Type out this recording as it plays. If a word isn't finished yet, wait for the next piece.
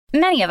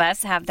Many of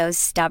us have those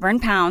stubborn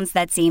pounds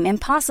that seem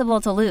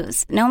impossible to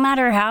lose, no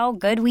matter how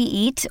good we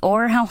eat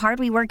or how hard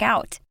we work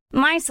out.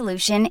 My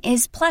solution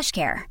is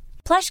PlushCare.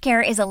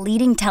 PlushCare is a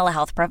leading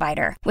telehealth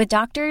provider with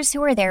doctors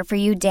who are there for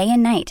you day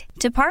and night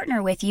to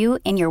partner with you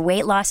in your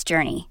weight loss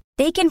journey.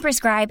 They can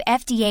prescribe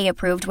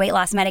FDA-approved weight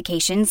loss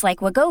medications like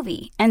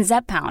Wegovy and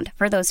Zepbound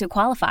for those who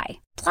qualify.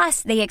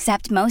 Plus, they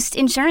accept most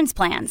insurance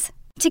plans.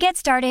 To get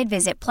started,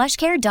 visit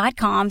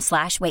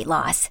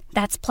plushcare.com/weightloss.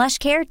 That's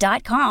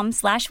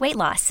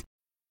plushcare.com/weightloss.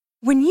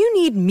 When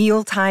you need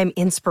mealtime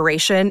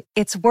inspiration,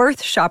 it's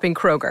worth shopping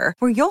Kroger,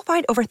 where you'll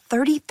find over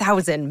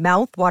 30,000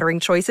 mouth-watering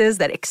choices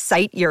that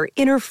excite your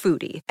inner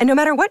foodie. And no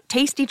matter what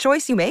tasty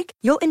choice you make,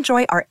 you'll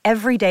enjoy our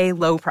everyday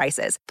low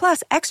prices,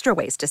 plus extra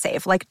ways to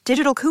save, like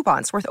digital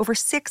coupons worth over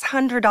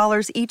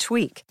 $600 each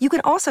week. You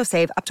can also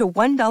save up to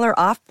 $1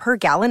 off per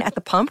gallon at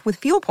the pump with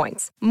fuel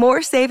points.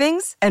 More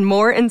savings and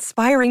more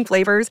inspiring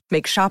flavors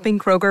make shopping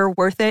Kroger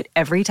worth it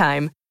every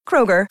time.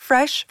 Kroger,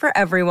 fresh for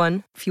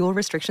everyone. Fuel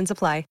restrictions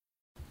apply.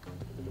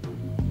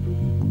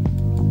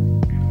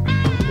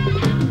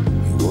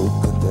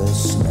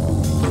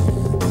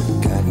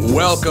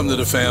 Welcome to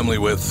the family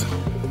with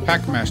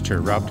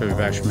Packmaster Rob W.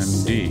 Basham,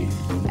 MD,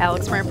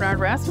 Alex Brandt Bernard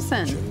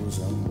Rasmussen,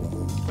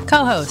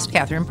 co-host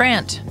Catherine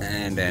Brandt,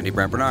 and Andy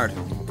Brandt Bernard.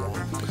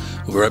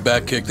 We'll be right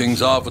back. Kick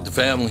things off with the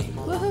family.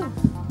 Woohoo.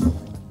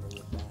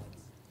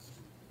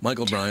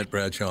 Michael Bryant,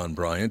 Bradshaw and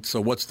Bryant. So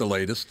what's the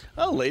latest?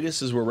 Well, the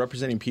latest is we're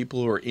representing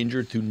people who are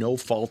injured through no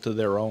fault of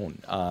their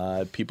own.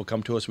 People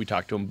come to us. We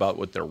talk to them about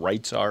what their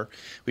rights are.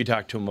 We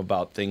talk to them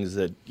about things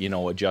that,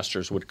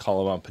 adjusters would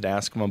call them up and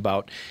ask them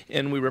about.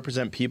 And we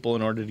represent people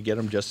in order to get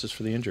them justice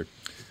for the injured.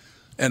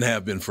 And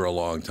have been for a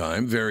long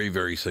time. Very,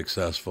 very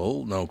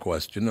successful, no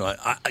question.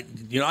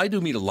 I do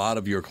meet a lot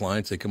of your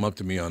clients. They come up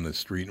to me on the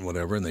street and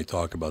whatever, and they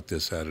talk about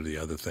this, that, or the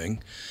other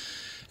thing.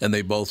 And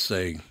they both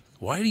say,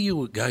 why do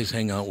you guys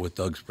hang out with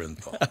Doug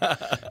Sprinthal?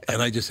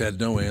 And I just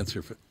had no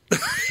answer for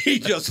He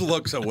just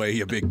looks away,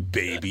 you big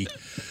baby.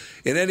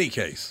 In any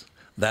case,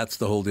 that's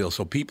the whole deal.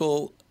 So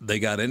people, they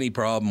got any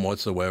problem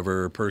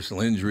whatsoever,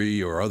 personal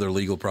injury or other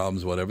legal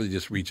problems, whatever, they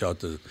just reach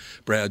out to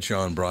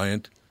Bradshaw and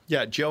Bryant.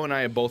 Yeah, Joe and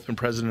I have both been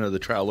president of the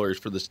trial lawyers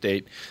for the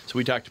state, so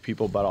we talk to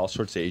people about all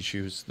sorts of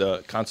issues. The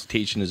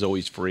consultation is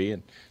always free,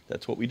 and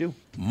that's what we do.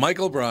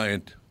 Michael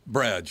Bryant,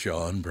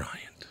 Bradshaw and Bryant.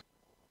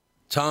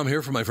 Tom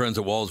here from my friends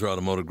at Walser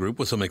Automotive Group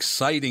with some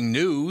exciting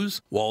news.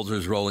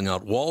 Walser's rolling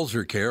out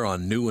Walser Care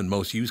on new and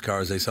most used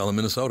cars they sell in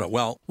Minnesota.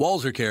 Well,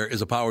 Walser Care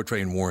is a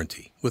powertrain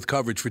warranty with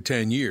coverage for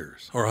 10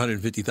 years or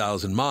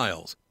 150,000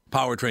 miles.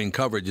 Powertrain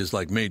coverage is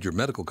like major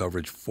medical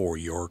coverage for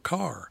your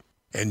car.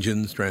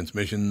 Engines,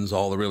 transmissions,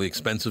 all the really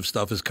expensive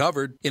stuff is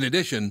covered. In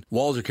addition,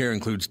 Walser Care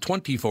includes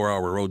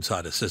 24-hour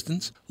roadside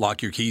assistance.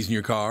 Lock your keys in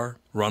your car,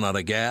 run out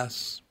of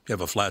gas, you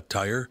have a flat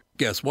tire.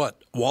 Guess what?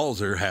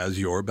 Walser has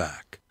your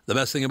back. The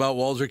best thing about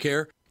Walser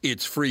Care,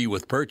 it's free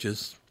with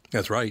purchase.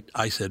 That's right,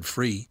 I said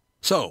free.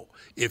 So,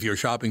 if you're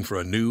shopping for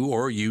a new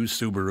or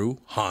used Subaru,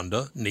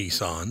 Honda,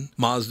 Nissan,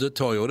 Mazda,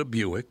 Toyota,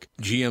 Buick,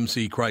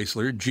 GMC,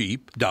 Chrysler,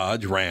 Jeep,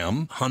 Dodge,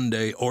 Ram,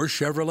 Hyundai, or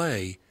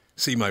Chevrolet,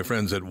 see my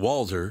friends at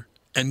Walser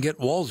and get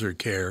Walser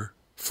Care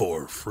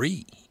for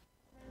free.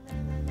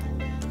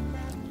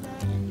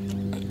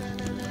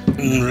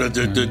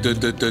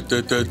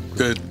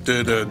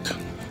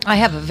 I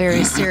have a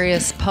very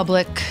serious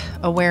public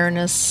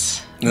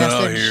awareness message.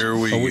 Oh, here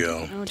we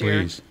go. Oh,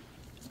 dear. please.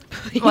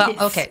 Well,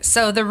 okay.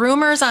 So the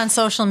rumors on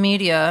social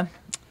media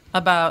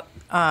about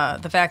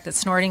the fact that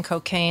snorting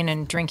cocaine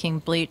and drinking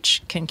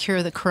bleach can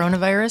cure the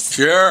coronavirus.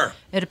 Sure.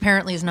 It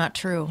apparently is not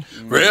true.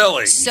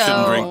 Really? So you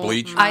shouldn't drink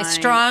bleach? I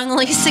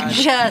strongly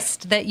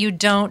suggest that you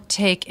don't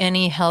take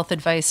any health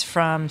advice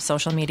from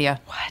social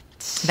media. What?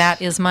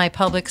 That is my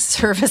public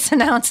service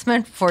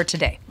announcement for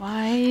today.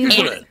 Why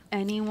would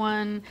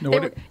anyone...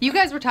 You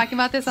guys were talking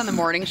about this on the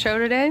morning show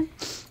today,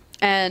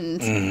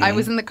 and I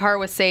was in the car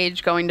with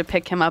Sage going to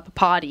pick him up a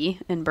potty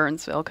in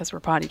Burnsville because we're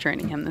potty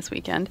training him this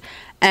weekend.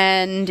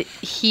 And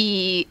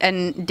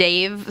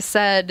Dave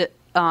said,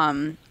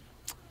 when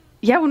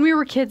we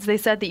were kids, they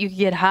said that you could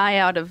get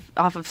high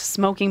off of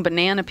smoking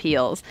banana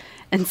peels.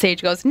 And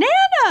Sage goes,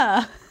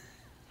 Nana!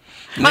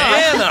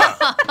 Nana!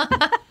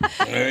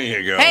 There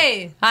you go.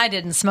 Hey, I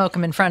didn't smoke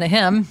them in front of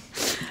him.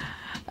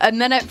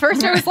 And then at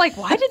first I was like,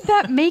 why did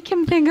that make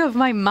him think of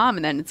my mom?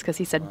 And then it's because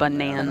he said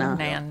banana.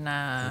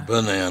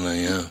 Banana,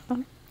 yeah.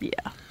 Yeah.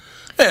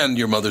 And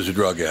your mother's a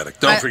drug addict.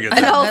 Don't forget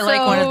And that. also, I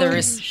like one of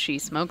those. She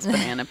smokes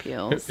banana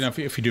peels.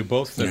 If you do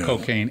both the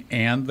cocaine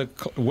and the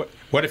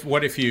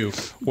what if you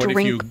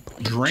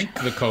drink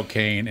the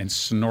cocaine and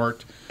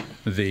snort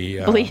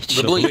the Bleach.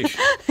 The bleach.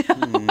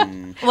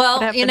 Well,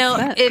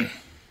 happens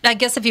I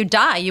guess if you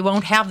die, you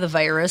won't have the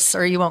virus,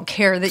 or you won't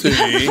care that you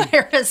have the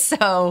virus.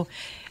 So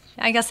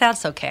I guess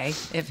that's okay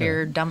if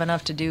you're dumb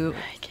enough to do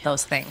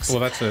those things. Well,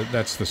 that's the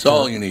story. That's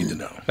all you need to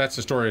know. That's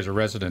the story as a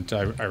resident.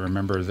 I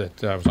remember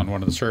that I was on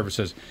one of the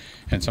services,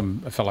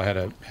 and a fellow had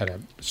a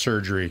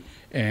surgery,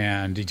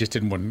 and he just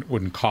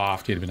wouldn't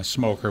cough. He had been a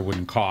smoker,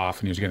 wouldn't cough,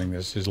 and he was getting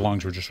this. His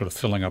lungs were just sort of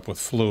filling up with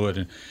fluid,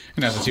 and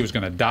in essence, he was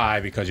going to die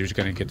because he was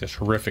going to get this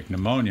horrific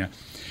pneumonia.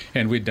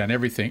 And we'd done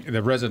everything.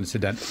 The residents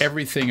had done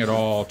everything at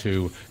all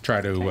to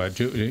try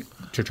to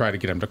try to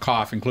get him to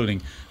cough,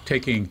 including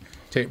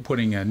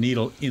putting a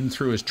needle in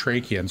through his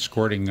trachea and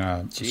squirting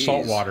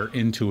salt water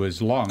into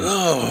his lungs.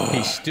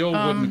 He still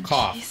wouldn't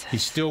cough. Jesus. He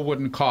still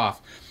wouldn't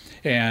cough.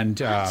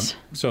 And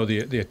so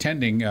the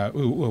attending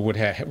who would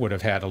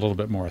have had a little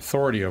bit more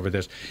authority over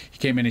this, he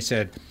came in. He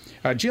said,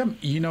 Jim,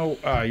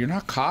 you're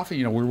not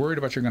coughing. We're worried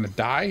about you're going to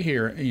die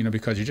here.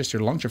 Because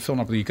your lungs are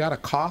filling up. You got to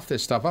cough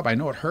this stuff up. I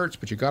know it hurts,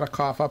 but you got to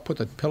cough up. Put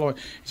the pillow. He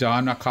said,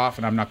 I'm not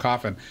coughing. I'm not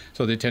coughing.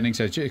 So the attending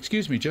says,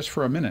 excuse me, just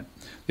for a minute.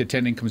 The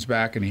attending comes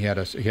back and he had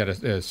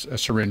a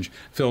syringe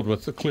filled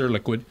with the clear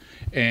liquid,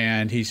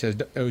 and he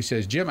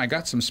says, Jim, I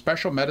got some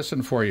special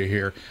medicine for you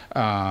here.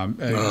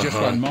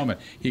 Just 1 moment.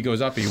 He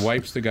goes up. He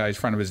wipes the guy's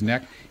front of his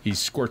neck. He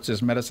squirts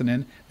this medicine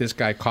in. This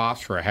guy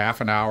coughs for a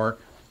half an hour.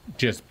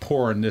 Just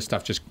pouring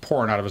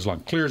out of his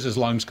lung. Clears his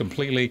lungs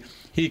completely.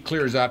 He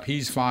clears up.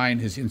 He's fine.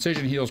 His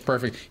incision heals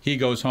perfect. He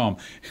goes home.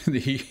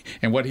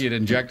 And what he had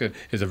injected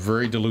is a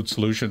very dilute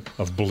solution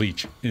of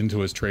bleach into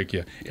his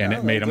trachea, and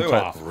it made him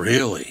cough.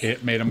 Really?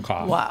 It made him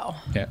cough. Wow.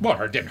 Yeah.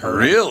 Well, it didn't hurt.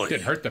 Really? It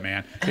didn't hurt the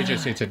man.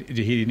 It said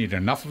he needed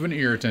enough of an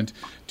irritant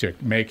to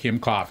make him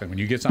cough. And when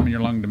you get something in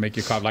your lung to make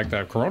you cough, like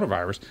the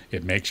coronavirus,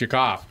 it makes you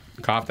cough.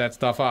 Cough that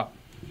stuff up.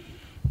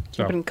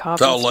 So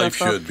that's how life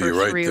should be,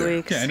 right there.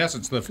 Weeks. Yeah, in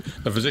essence, the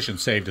physician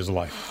saved his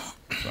life.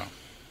 So.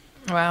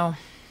 Wow.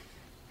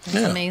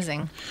 That's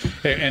amazing.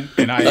 And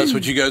that's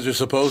what you guys are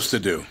supposed to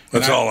do.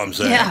 That's all I'm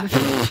saying.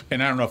 Yeah.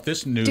 And I don't know if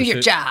this news... Do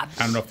your job.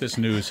 I don't know if this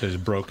news has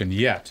broken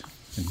yet.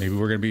 And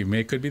maybe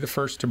it could be the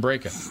first to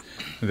break it.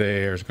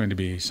 There's going to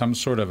be some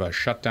sort of a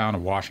shutdown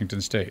of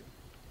Washington State.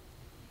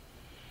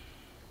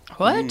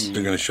 What?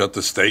 They're going to shut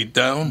the state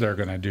down? They're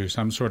going to do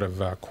some sort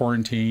of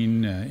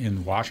quarantine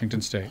in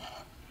Washington State.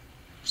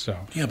 So.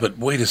 Yeah, but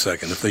wait a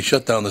second. If they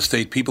shut down the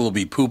state, people will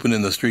be pooping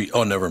in the street.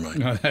 Oh, never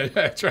mind.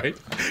 That's right.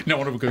 No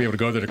one will be able to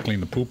go there to clean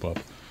the poop up.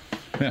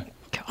 Yeah.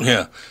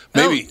 Yeah.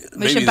 Maybe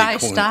we should buy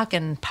stock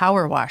in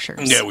power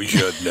washers. Yeah, we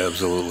should.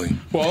 Absolutely.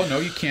 Well, no,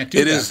 you can't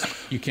do that.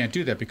 You can't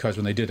do that because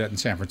when they did that in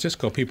San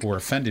Francisco, people were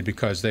offended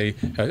because they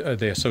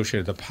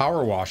associated the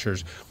power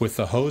washers with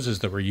the hoses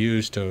that were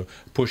used to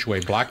push away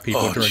black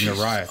people during the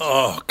riots.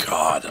 Oh,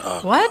 God.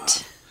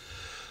 What?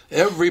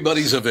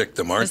 Everybody's a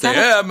victim, aren't they?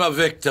 I'm a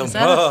victim. Is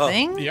that a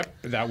thing?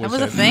 Yep, that was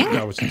a thing.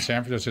 That was in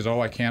San Francisco. Says,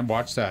 I can't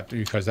watch that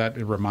because it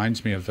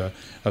reminds me of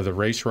the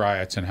race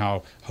riots and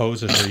how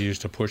hoses are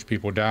used to push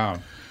people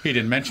down. He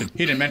didn't mention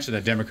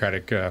the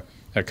Democratic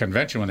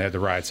convention when they had the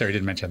riots there. He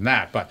didn't mention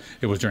that, but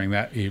it was during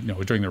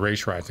during the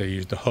race riots they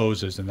used the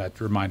hoses, and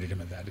that reminded him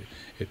of that.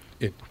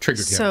 It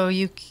triggered him. So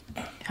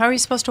how are you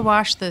supposed to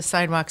wash the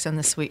sidewalks and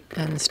the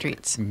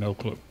streets? No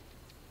clue.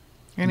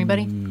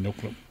 Anybody? No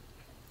clue.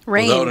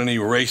 Rain. Without any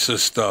racist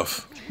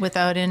stuff.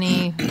 Without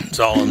any That's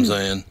all I'm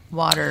saying.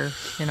 water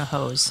in a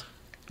hose.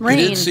 Rain.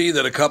 I did see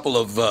that a couple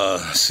of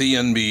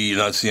CNN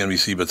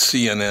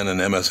and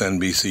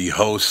MSNBC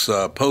hosts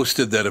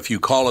posted that if you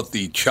call it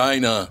the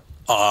China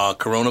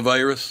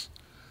coronavirus,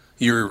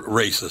 you're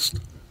racist.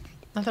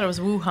 I thought it was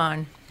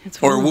Wuhan.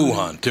 Or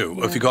Wuhan, too.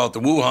 Yeah. If you call it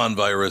the Wuhan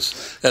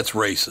virus, that's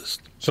racist.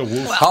 So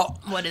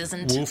what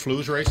isn't? Wu flu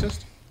is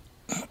racist?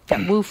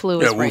 Yeah, Wu flu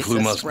is racist. Wu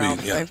flu must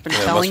Ralph. be. Yeah. I've been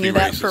telling you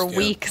that for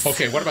weeks.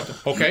 Okay, what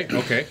about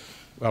okay?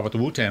 How about the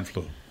Wu-Tan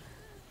flu?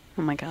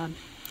 Oh my God.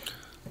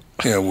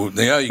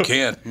 Yeah, you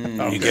can't.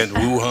 You get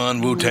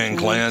Wuhan, Wu-Tang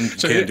Clan. You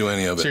can't do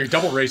any of it. So you're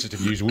double racist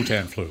if you use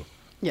Wu-Tan flu.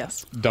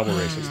 Yes. Double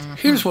racist.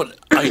 Here's what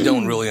I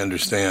don't really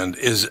understand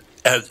is,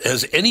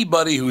 has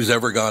anybody who's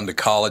ever gone to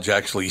college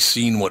actually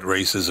seen what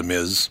racism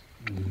is?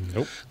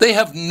 Nope. They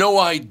have no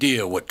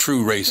idea what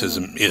true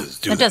racism is,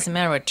 do they? It doesn't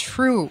matter what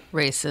true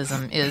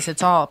racism is.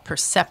 It's all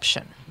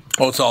perception.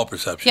 Oh, it's all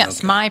perception. Yes,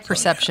 okay. my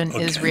perception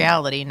is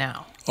reality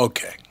now.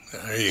 Okay,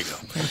 there you go.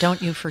 And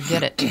don't you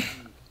forget it.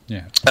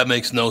 Yeah. That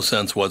makes no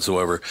sense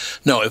whatsoever.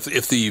 No,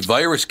 if the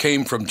virus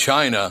came from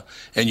China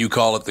and you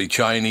call it the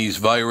Chinese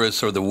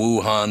virus or the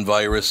Wuhan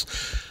virus,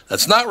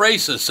 that's not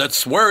racist.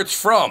 That's where it's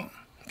from.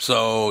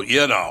 So,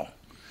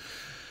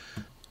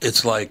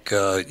 it's like,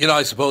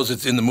 I suppose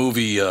it's in the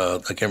movie, I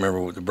can't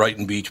remember what the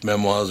Brighton Beach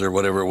Memoirs or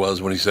whatever it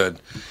was when he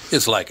said,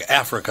 it's like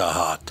Africa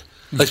hot.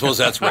 I suppose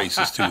that's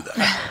racist too,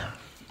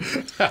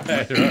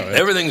 then.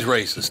 Everything's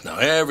racist now.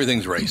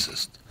 Everything's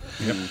racist.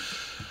 Yep.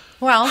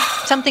 Well,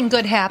 something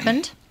good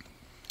happened.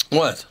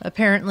 What?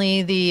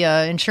 Apparently, the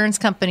insurance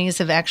companies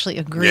have actually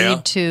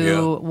agreed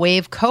to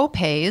waive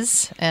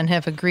copays and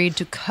have agreed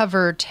to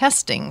cover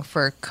testing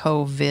for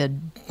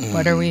COVID.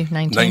 What are we,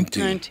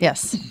 19?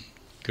 Yes.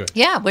 Good.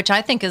 Yeah, which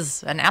I think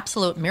is an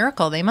absolute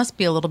miracle. They must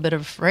be a little bit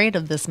afraid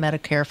of this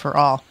Medicare for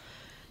all.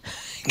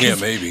 Yeah,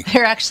 maybe.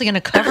 They're actually going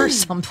to cover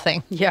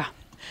something. Yeah.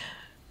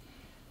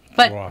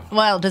 But Wow.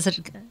 well, does it?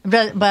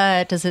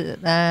 But does it?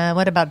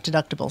 What about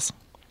deductibles?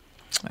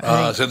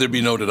 So there'd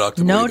be no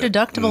deductible. No either.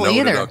 deductible No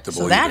either. deductible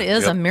So that either.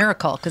 is Yep. a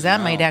miracle because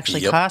that might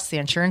actually Yep. cost the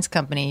insurance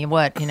company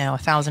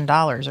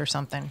 $1,000 or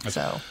something.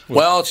 So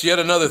Well, it's yet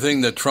another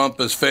thing that Trump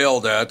has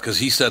failed at because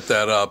he set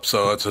that up.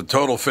 So it's a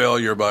total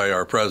failure by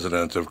our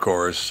president, of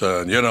course.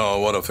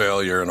 What a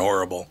failure and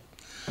horrible.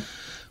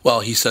 Well,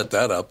 he set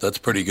that up. That's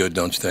pretty good,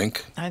 don't you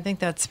think? I think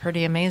that's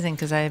pretty amazing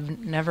because I've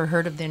never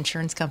heard of the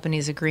insurance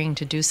companies agreeing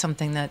to do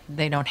something that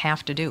they don't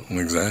have to do.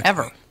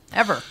 Exactly.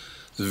 Ever.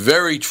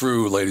 Very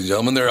true, ladies and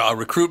gentlemen.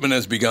 Recruitment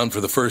has begun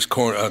for the first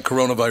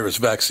coronavirus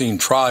vaccine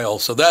trial,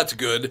 so that's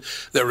good.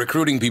 They're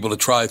recruiting people to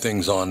try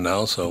things on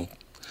now, so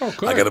Oh,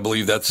 good. I got to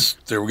believe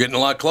they're getting a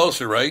lot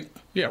closer, right?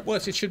 Yeah, well,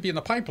 it should be in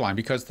the pipeline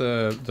because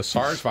the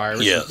SARS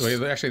virus. Yes.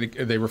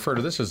 They refer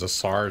to this as a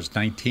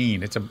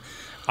SARS-19. It's a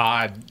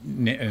odd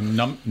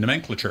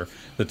nomenclature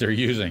that they're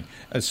using.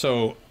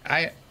 So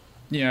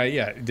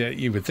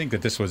you would think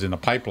that this was in the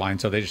pipeline,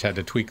 so they just had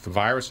to tweak the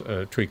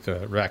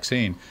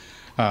vaccine.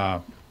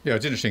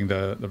 It's interesting.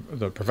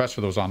 The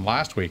professor that was on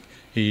last week,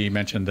 he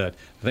mentioned that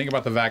the thing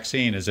about the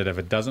vaccine is that if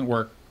it doesn't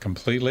work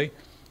completely,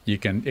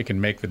 it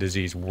can make the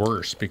disease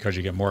worse because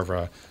you get more of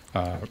a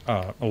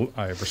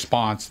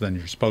response than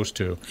you're supposed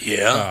to.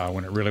 Yeah.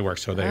 When it really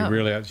works. So Wow.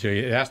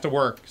 it has to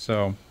work.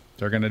 So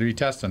they're going to be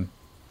testing.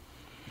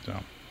 So.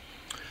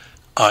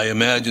 I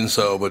imagine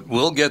so, but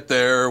we'll get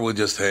there. We'll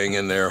just hang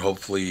in there.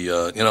 Hopefully,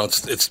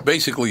 it's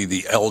basically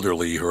the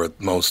elderly who are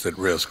most at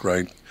risk,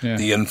 right? Yeah.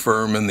 The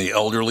infirm and the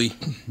elderly.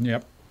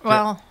 Yep.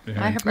 Well,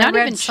 Yeah. I Not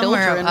read even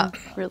somewhere children,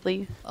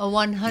 really. a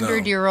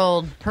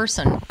 100-year-old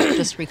person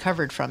just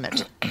recovered from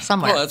it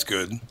somewhere. Oh, that's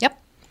good.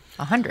 Yep,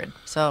 100.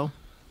 So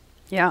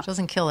Yeah. it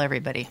doesn't kill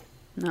everybody.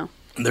 No.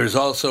 There's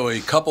also a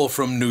couple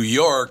from New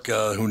York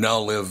who now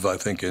live, I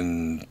think,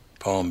 in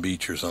Palm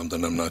Beach or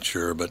something. I'm not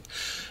sure, but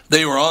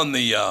they were on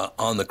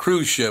the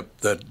cruise ship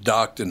that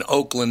docked in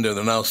Oakland, and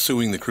they're now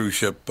suing the cruise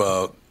ship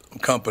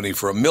company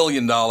for $1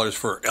 million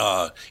for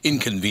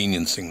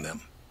inconveniencing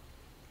them.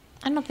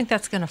 I don't think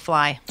that's going to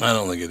fly. I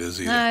don't think it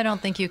is either. I don't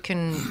think you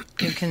can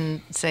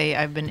say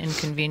I've been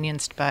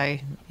inconvenienced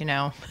by,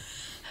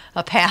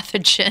 a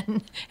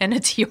pathogen and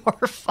it's your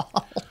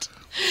fault.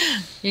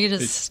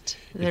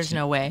 There's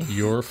no way.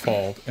 Your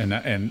fault, and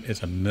it's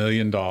 $1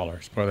 million. Boy,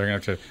 they're gonna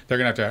have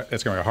to.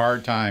 It's gonna be a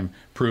hard time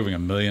proving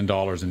 $1 million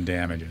in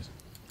damages.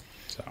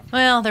 So.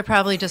 Well, they're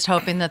probably just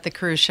hoping that the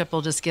cruise ship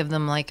will just give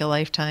them like a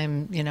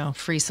lifetime,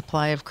 free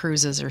supply of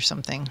cruises or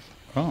something.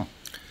 Oh.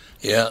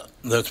 Yeah,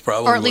 that's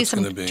probably Or at least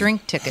what's some going to be.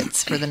 drink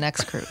tickets for the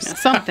next cruise.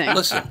 Something.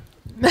 Listen,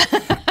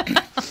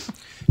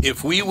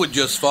 if we would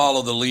just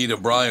follow the lead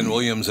of Brian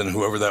Williams and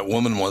whoever that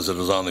woman was that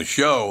was on the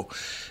show,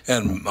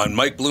 and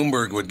Mike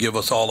Bloomberg would give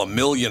us all $1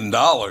 million.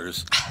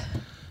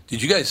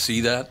 Did you guys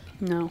see that?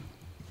 No.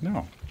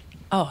 No.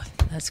 Oh,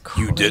 that's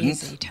crazy. You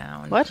didn't?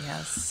 Town. What?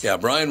 Yes. Yeah,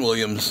 Brian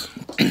Williams,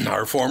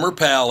 our former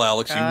pal,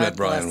 Alex. You God met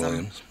Brian bless him.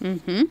 Williams.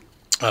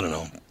 Mm-hmm. I don't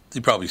know. He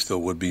probably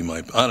still would be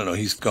I don't know.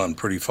 He's gone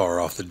pretty far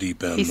off the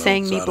deep end. He though,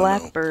 sang so me I don't know.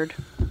 Blackbird.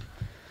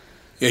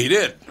 Yeah, he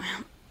did.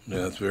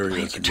 Yeah, that's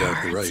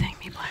exactly right. Sang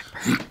me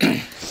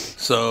Blackbird.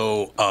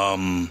 So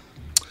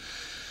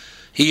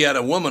he had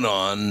a woman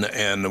on,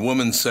 and the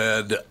woman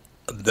said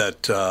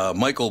that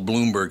Michael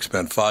Bloomberg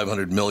spent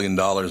 $500 million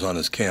on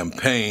his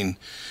campaign,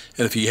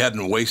 and if he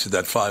hadn't wasted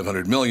that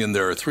 $500 million,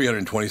 there are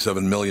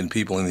 327 million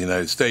people in the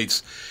United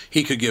States.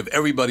 He could give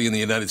everybody in the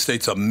United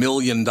States $1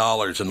 million,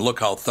 and look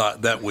how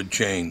that would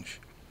change.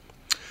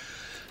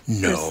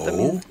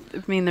 No.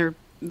 I mean, there are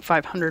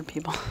 500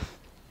 people.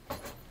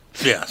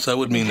 Yes, that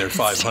would mean there are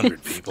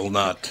 500 people,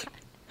 not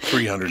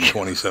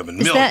 327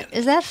 million.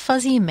 Is that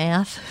fuzzy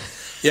math?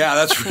 Yeah,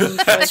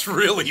 that's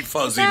really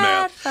fuzzy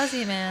math.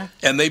 Fuzzy math.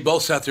 And they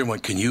both sat there and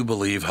went, "Can you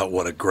believe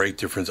what a great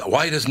difference?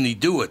 Why doesn't he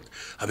do it?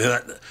 I mean,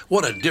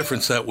 what a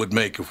difference that would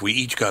make if we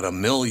each got $1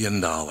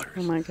 million." Oh,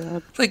 my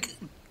God. Like,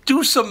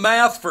 do some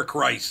math for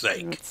Christ's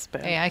sake. That's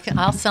bad. Hey,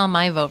 I'll sell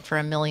my vote for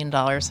 $1 million.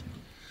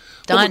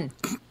 Done.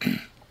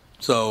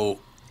 So,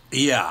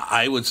 yeah,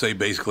 I would say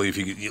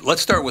basically,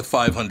 let's start with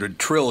 500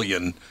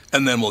 trillion,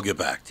 and then we'll get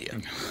back to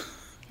you.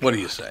 What do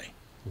you say?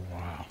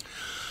 Wow.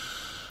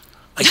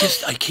 I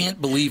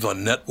can't believe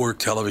on network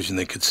television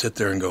they could sit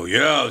there and go,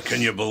 "Yeah,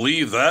 can you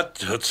believe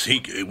that?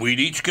 We'd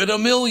each get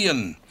 $1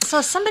 million."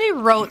 So somebody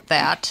wrote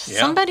that. Yeah.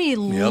 Somebody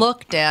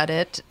looked at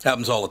it.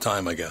 Happens all the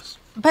time, I guess.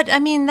 But, I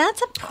mean,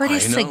 that's a pretty I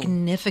know.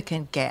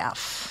 significant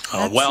gaffe.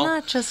 That's well-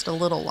 not just a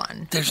little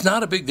one. There's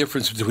not a big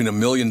difference between $1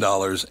 million and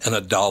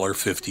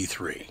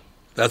 $1.53.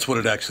 That's what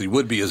it actually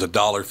would be, is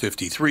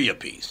 $1.53 a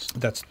piece.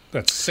 That's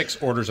 6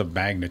 orders of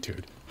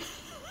magnitude.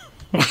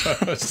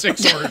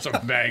 6 orders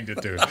of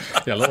magnitude.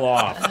 Yeah, a little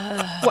off.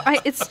 Well,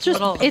 it's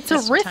just, it's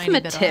just a tiny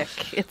bit arithmetic.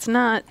 off. It's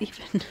not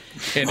even.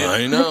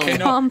 I know. And wait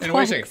a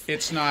Complex. second.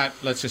 It's not.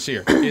 Let's just see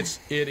here. It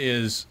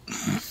is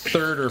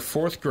 3rd or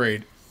 4th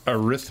grade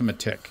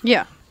arithmetic.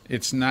 Yeah.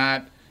 It's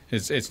not.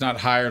 It's not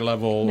higher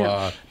level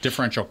No.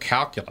 differential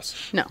calculus.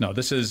 No.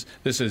 This is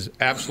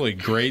absolutely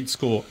grade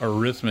school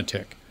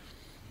arithmetic.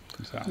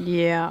 So,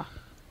 Yeah.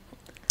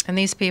 And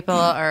these people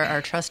are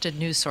our trusted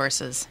news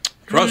sources.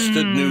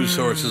 Trusted news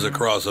sources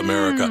across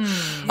America.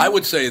 I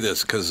would say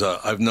this because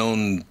I've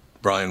known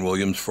Brian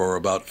Williams for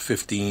about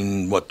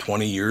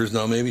 20 years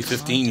now, maybe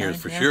 15 years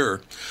for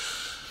sure.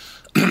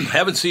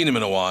 Haven't seen him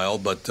in a while,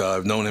 but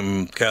I've known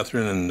him.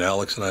 Catherine and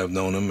Alex and I have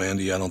known him.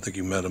 Andy, I don't think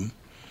you met him.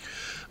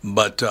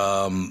 But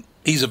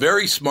he's a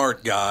very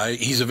smart guy.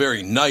 He's a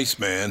very nice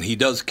man. He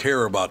does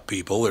care about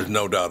people. There's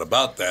no doubt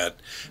about that.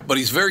 But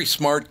he's a very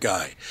smart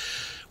guy,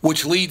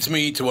 which leads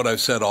me to what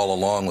I've said all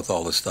along with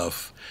all this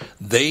stuff.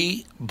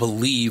 They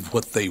believe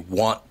what they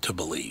want to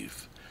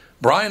believe.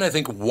 Brian, I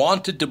think,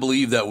 wanted to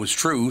believe that was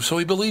true, so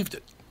he believed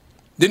it.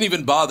 Didn't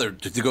even bother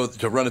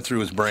to run it through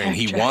his brain.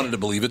 He wanted to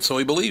believe it, so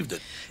he believed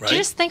it. Right? Do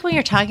you just think when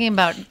you're talking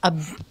about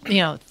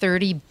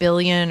 30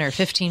 billion or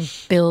 15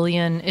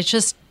 billion, it's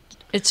just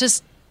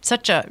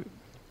such a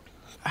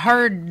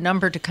hard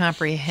number to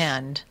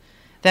comprehend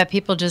that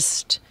people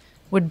just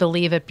would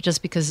believe it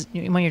just because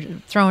when you're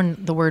throwing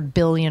the word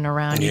billion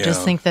around, you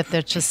just think that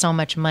there's just so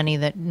much money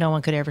that no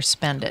one could ever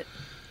spend it.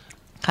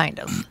 Kind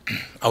of.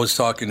 I was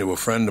talking to a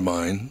friend of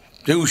mine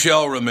who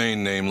shall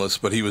remain nameless,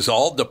 but he was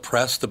all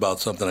depressed about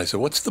something. I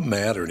said, "What's the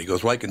matter?" And he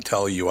goes, "Well, I can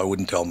tell you. I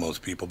wouldn't tell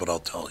most people, but I'll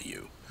tell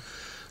you."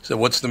 I said,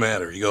 "What's the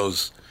matter?" He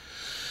goes,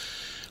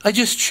 "I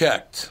just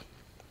checked.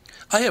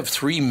 I have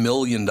 $3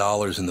 million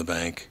in the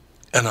bank,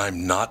 and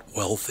I'm not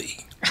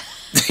wealthy."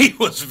 He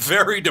was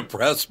very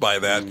depressed by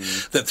that.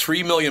 That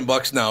 $3 million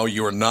now,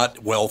 you're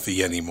not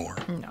wealthy anymore.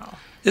 No.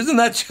 Isn't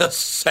that just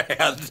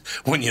sad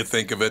when you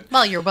think of it?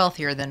 Well, you're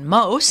wealthier than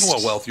most.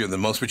 Well, wealthier than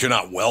most, but you're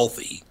not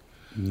wealthy.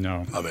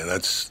 No. I mean,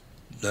 that's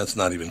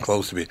not even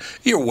close to being.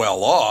 You're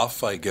well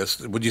off, I guess.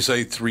 Would you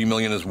say $3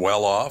 million is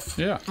well off?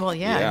 Yeah. Well,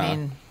 yeah. I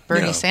mean,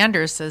 Bernie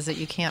Sanders says that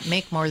you can't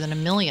make more than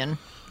 $1 million,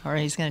 or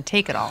he's going to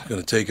take it all.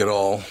 Going to take it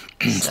all.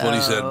 That's what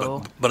he said.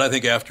 But I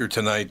think after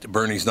tonight,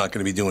 Bernie's not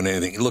going to be doing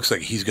anything. It looks like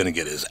he's going to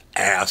get his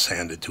ass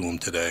handed to him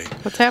today.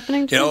 What's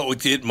happening?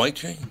 It might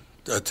change.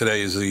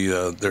 Today is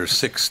there's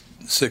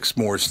six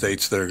more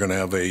states that are going to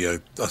have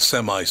a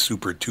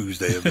semi-Super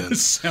Tuesday event.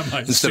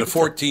 Instead of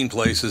 14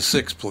 places,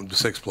 six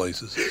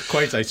places.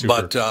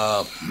 Quasi-super.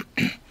 But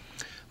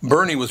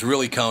Bernie was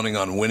really counting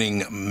on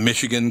winning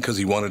Michigan because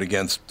he won it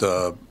against,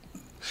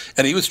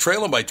 and he was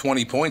trailing by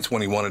 20 points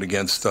when he won it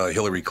against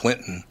Hillary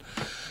Clinton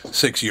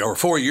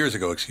 4 years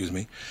ago, excuse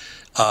me.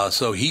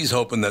 So he's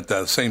hoping that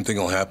the same thing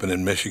will happen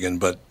in Michigan,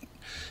 but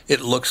it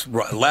looks,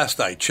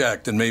 last I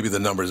checked, and maybe the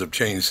numbers have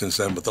changed since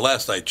then, but the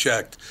last I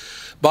checked,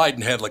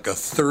 Biden had like a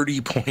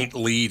 30-point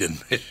lead in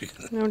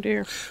Michigan. Oh,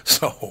 dear.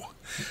 So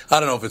I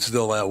don't know if it's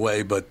still that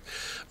way, but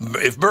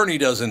if Bernie,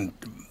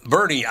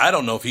 I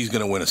don't know if he's going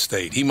to win a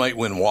state. He might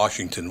win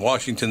Washington.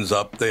 Washington's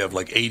up. They have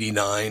like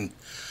 89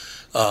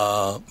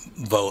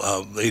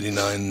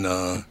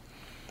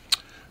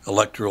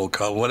 electoral,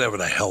 whatever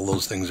the hell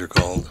those things are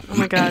called. Oh,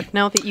 my God.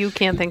 Now that you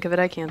can't think of it,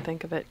 I can't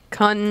think of it.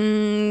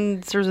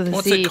 Starts with a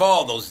What's C. it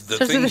called?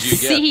 The things you get?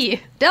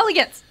 C.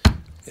 Delegates.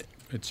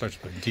 It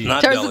starts with a D. Not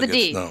Starts delegates, with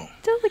a D. no.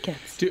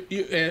 Delegates.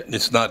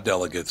 It's not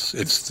delegates.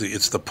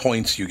 It's the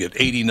points you get.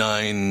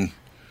 89,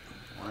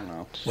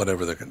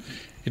 whatever they're going to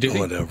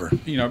whatever.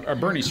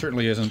 Bernie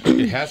certainly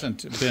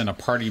hasn't been a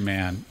party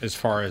man as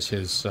far as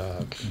his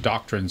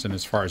doctrines and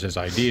as far as his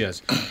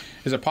ideas.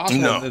 Is it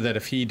possible that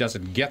if he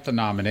doesn't get the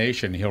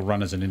nomination, he'll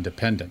run as an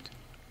independent?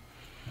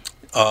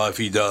 If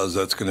he does,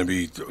 that's going to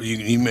be.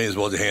 You may as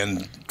well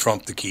hand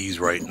Trump the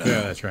keys right now.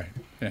 Yeah, that's right.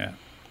 Yeah.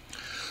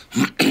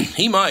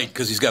 He might,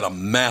 because he's got a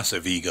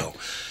massive ego.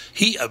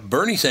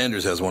 Bernie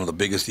Sanders has one of the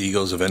biggest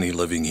egos of any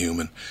living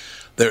human.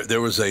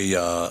 There was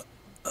Joe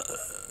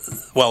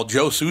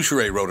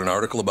Souchere wrote an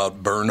article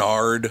about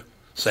Bernard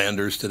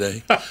Sanders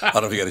today. I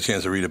don't know if you got a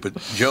chance to read it, but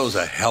Joe's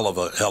a hell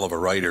of a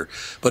writer.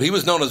 But he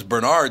was known as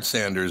Bernard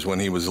Sanders when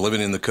he was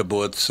living in the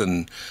kibbutz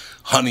and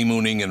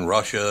honeymooning in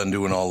Russia and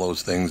doing all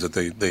those things that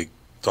they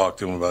talked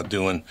to him about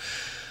doing.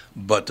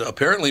 But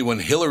apparently when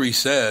Hillary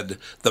said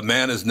the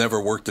man has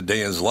never worked a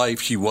day in his life,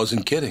 she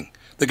wasn't kidding.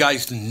 The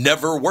guy's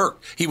never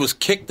worked. He was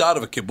kicked out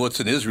of a kibbutz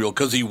in Israel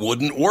because he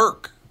wouldn't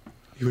work.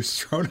 He was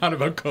thrown out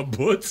of a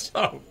kibbutz?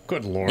 Oh,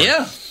 good Lord.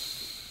 Yeah.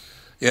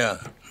 Yeah.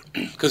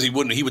 Because he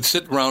would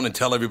sit around and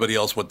tell everybody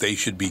else what they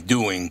should be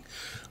doing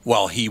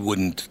while he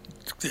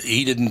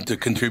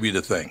didn't contribute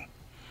a thing.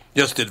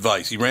 Just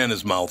advice. He ran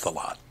his mouth a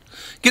lot.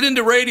 Get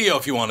into radio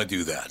if you want to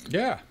do that.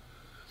 Yeah.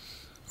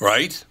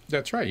 Right?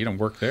 That's right. You don't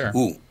work there.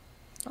 Ooh.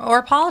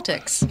 Or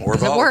politics. Or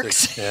politics. It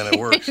works. And it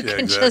works. You Yeah,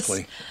 can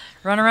exactly. Just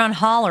run around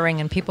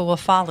hollering and people will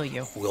follow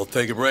you. We'll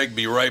take a break.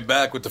 Be right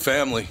back with the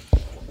family.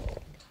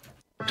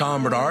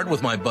 Tom Bernard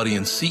with my buddy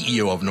and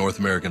CEO of North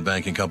American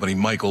Banking Company,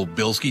 Michael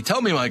Bilski.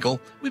 Tell me,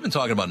 Michael, we've been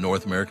talking about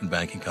North American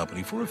Banking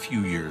Company for a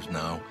few years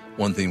now.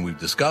 One thing we've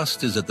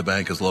discussed is that the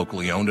bank is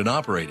locally owned and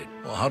operated.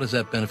 Well, how does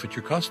that benefit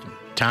your customer?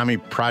 Tommy,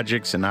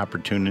 projects and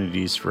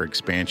opportunities for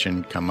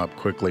expansion come up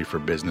quickly for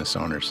business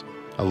owners.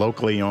 A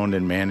locally owned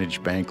and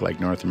managed bank like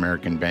North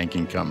American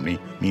Banking Company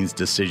means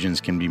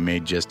decisions can be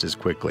made just as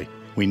quickly.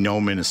 We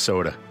know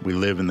Minnesota. We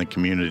live in the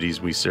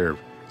communities we serve.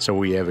 So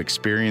we have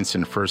experience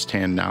and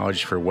firsthand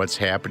knowledge for what's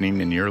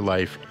happening in your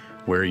life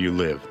where you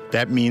live.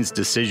 That means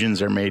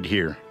decisions are made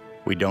here.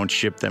 We don't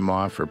ship them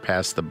off or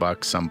pass the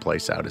buck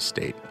someplace out of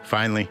state.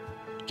 Finally,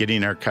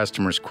 getting our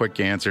customers quick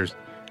answers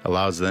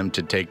allows them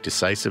to take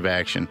decisive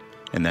action,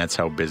 and that's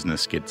how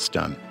business gets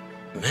done.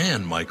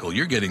 Man, Michael,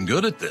 you're getting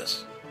good at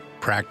this.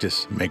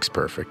 Practice makes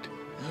perfect.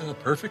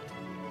 Perfect.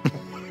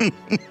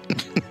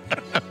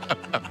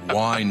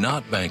 Why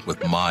not bank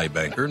with my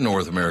banker,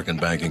 North American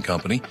Banking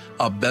Company,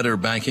 a better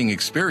banking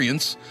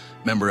experience,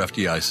 member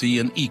FDIC,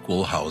 an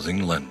equal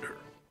housing lender.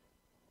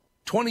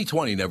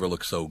 2020 never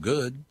looked so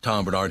good.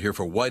 Tom Bernard here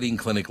for Whiting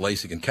Clinic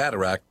LASIK and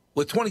Cataract.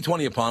 With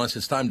 2020 upon us,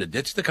 it's time to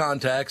ditch the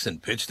contacts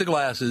and pitch the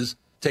glasses.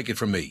 Take it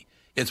from me.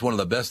 It's one of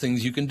the best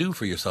things you can do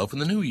for yourself in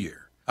the new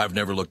year. I've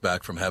never looked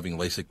back from having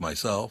LASIK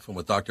myself, and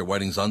with Dr.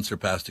 Whiting's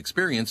unsurpassed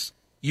experience,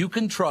 you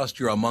can trust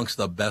you're amongst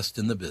the best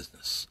in the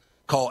business.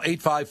 Call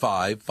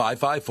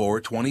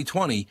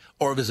 855-554-2020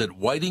 or visit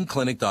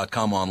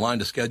whitingclinic.com online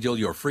to schedule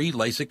your free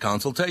LASIK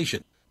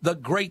consultation. The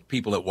great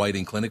people at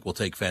Whiting Clinic will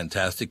take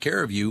fantastic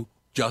care of you,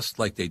 just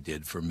like they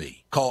did for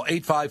me. Call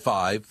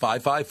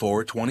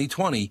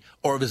 855-554-2020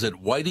 or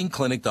visit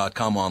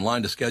whitingclinic.com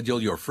online to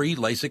schedule your free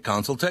LASIK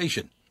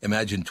consultation.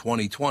 Imagine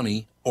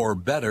 2020 or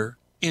better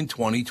in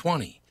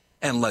 2020.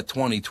 And let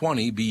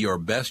 2020 be your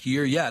best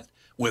year yet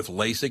with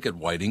LASIK at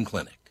Whiting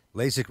Clinic.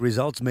 LASIK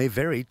results may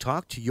vary.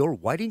 Talk to your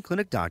Whiting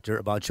Clinic doctor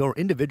about your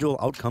individual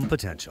outcome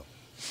potential.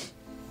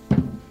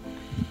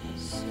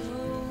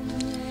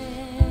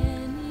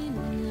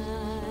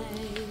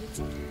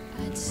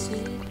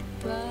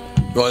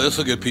 Boy, this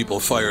will get people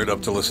fired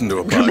up to listen to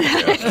a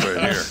podcast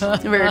right here.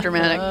 Very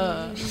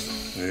dramatic.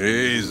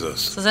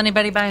 Jesus. So is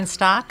anybody buying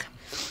stock?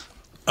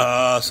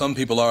 Some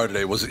people are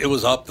today. It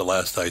was up the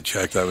last I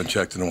checked. I haven't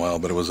checked in a while,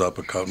 but it was up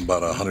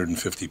about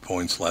 150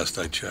 points last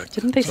I checked.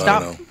 Didn't they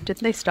stop?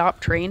 Didn't they stop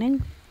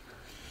training?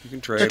 You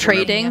can trade. Or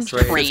trading.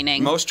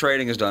 Training. Most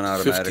trading is done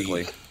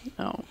automatically. 15.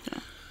 Oh. Yeah.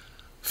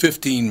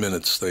 15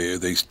 minutes.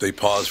 They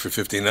paused for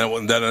 15.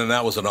 And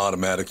that was an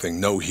automatic thing.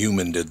 No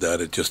human did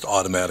that. It just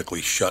automatically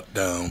shut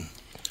down.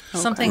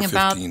 Something for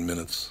 15 about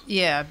minutes.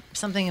 Yeah,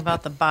 something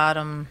about the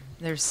bottom.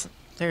 There's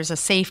a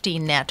safety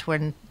net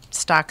when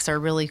stocks are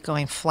really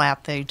going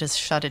flat. They just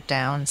shut it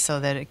down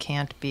so that it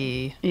can't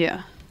be.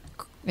 Yeah.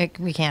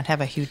 We can't have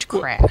a huge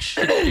crash.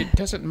 It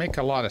doesn't make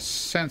a lot of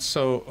sense.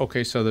 So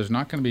there's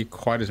not going to be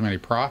quite as many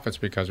profits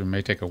because we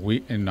may take a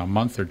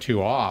month or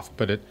two off.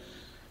 But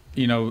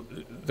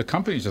the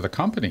companies are the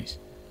companies,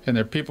 and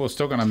their people are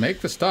still going to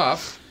make the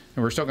stuff,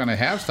 and we're still going to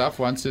have stuff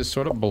once this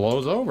sort of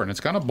blows over, and it's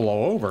going to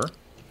blow over.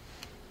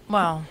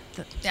 Well,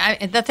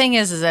 the thing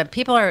is that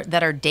people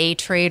that are day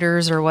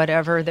traders or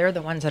whatever, they're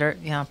the ones that are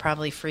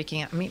probably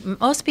freaking out. I mean,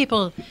 most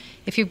people,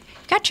 if you've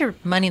got your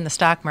money in the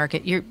stock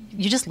market, you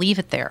just leave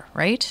it there,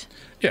 right?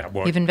 Yeah.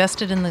 Well, you've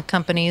invested in the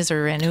companies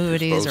or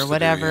annuities or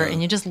whatever,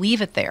 and you just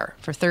leave it there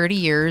for 30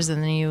 years,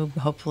 and then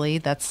hopefully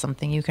that's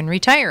something you can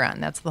retire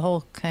on. That's the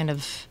whole kind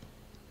of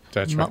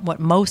what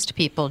most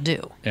people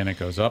do. And it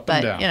goes up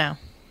and down.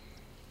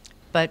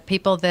 But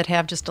people that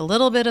have just a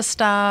little bit of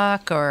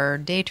stock or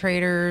day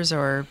traders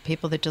or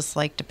people that just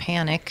like to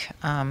panic,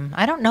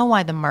 I don't know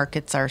why the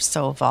markets are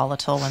so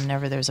volatile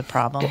whenever there's a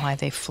problem, why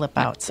they flip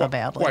out so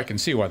badly. Well, I can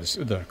see why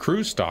the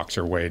cruise stocks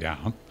are way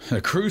down.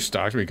 The cruise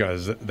stocks,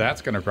 because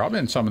that's going to probably,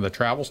 and some of the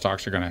travel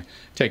stocks are going to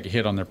take a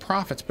hit on their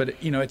profits. But,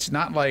 it's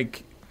not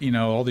like,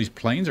 all these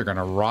planes are going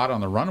to rot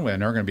on the runway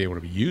and they're going to be able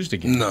to be used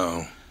again.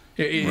 No.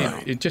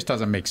 It just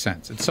doesn't make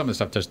sense. Some of the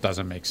stuff just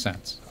doesn't make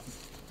sense.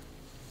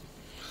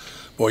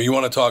 Boy, you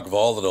want to talk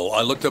volatile.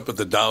 I looked up at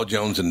the Dow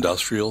Jones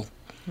Industrial.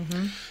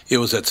 Mm-hmm. It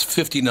was at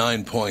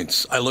 59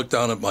 points. I looked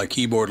down at my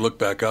keyboard, looked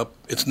back up.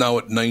 It's now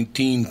at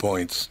 19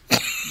 points.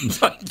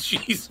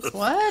 Jesus.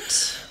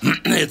 What?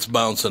 It's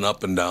bouncing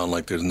up and down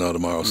like there's no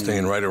tomorrow,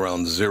 staying right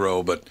around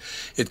zero. But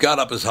it got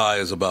up as high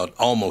as about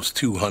almost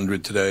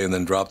 200 today and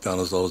then dropped down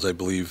as low as, I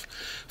believe,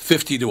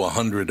 50 to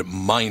 100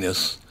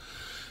 minus.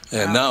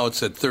 And now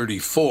it's at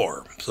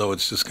 34. So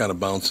it's just kind of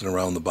bouncing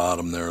around the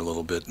bottom there a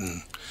little bit.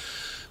 And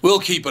we'll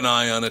keep an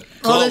eye on it.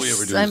 Well,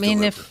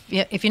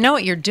 if you know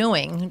what you're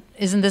doing,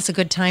 isn't this a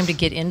good time to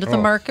get into the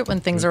market when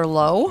things are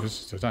low?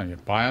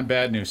 Buy on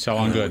bad news, sell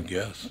on good.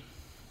 Yes.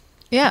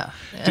 Yeah,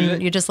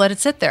 and you just let it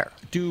sit there.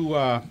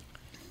 Are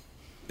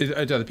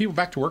the people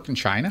back to work in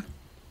China?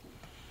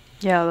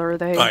 Yeah, or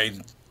they?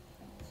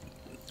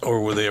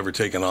 Or were they ever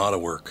taken out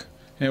of work?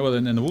 Yeah, well,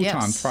 in the Wuhan,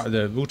 Yes.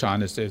 The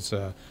Wuhan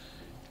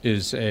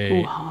is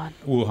a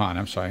Wuhan.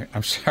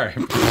 I'm sorry.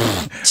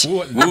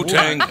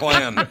 Wu-Tang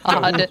Clan. The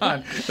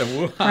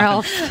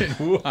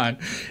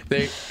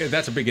Wuhan.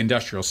 That's a big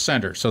industrial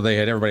center, so they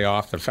had everybody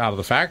out of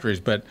the factories.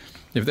 But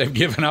if they've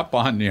given up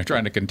on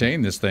trying to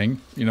contain this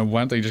thing, why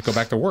don't they just go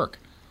back to work?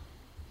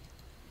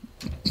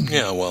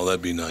 Yeah, well,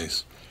 that'd be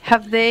nice.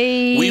 Have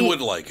they? We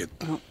would like it.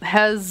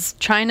 Has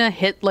China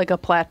hit like a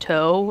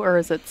plateau, or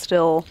is it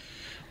still?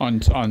 On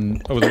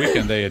over the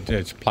weekend,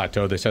 it's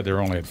plateaued. They said they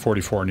only had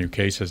 44 new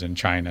cases in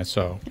China.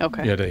 So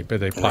okay, yeah, they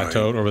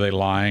plateaued, or were they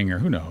lying, or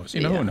who knows?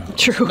 Who knows?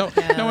 True.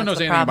 No one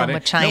knows anything about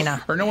it.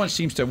 China. No one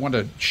seems to want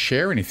to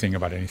share anything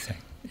about anything.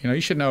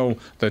 You should know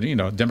the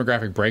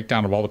demographic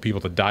breakdown of all the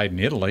people that died in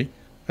Italy.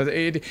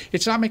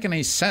 It's not making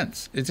any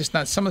sense. It's just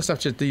not. Some of the stuff,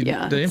 just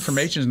the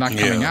information is not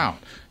coming out.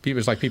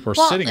 It's like people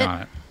are sitting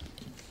on it.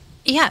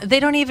 Yeah, they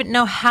don't even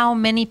know how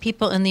many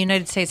people in the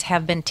United States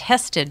have been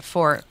tested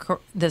for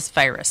this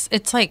virus.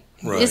 It's like,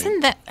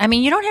 isn't that? I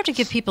mean, you don't have to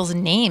give people's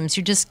names.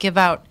 You just give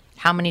out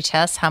how many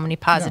tests, how many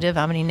positive,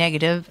 how many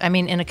negative. I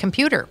mean, in a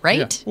computer,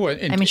 right? Yeah.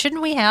 Well,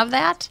 shouldn't we have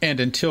that? And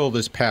until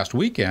this past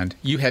weekend,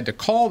 you had to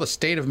call the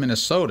state of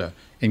Minnesota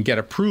and get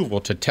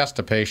approval to test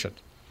a patient.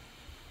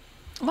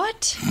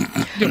 What?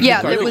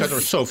 Yeah, because there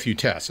were so few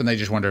tests, and they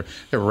just were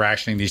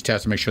rationing these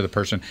tests to make sure the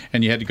person.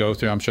 And you had to go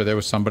through. I'm sure there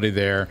was somebody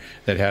there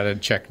that had a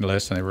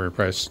checklist, and they were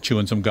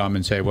chewing some gum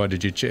and say, "Well,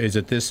 is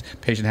it this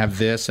patient have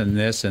this and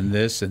this and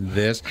this and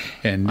this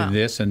and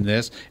this and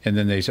this?" And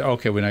then they say,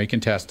 "Okay, well now you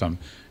can test them."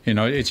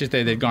 It's just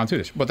they'd gone through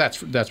this. Well,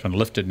 that's been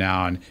lifted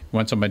now, and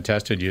once somebody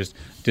tested, you just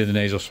did the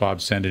nasal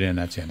swab, send it in.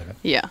 That's the end of it.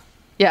 Yeah.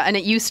 Yeah, and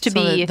it used to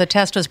be... The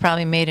test was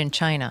probably made in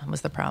China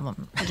was the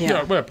problem.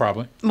 Yeah, well,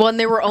 probably. Well, and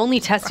they were only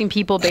testing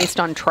people based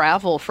on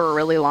travel for a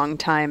really long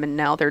time, and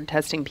now they're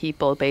testing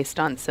people based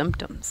on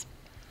symptoms.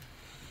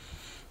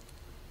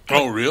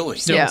 Oh, really?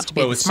 Yeah.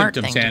 Well, it's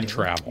symptoms and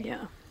travel.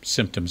 Yeah.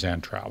 Symptoms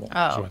and travel.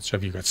 Oh. So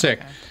if you got sick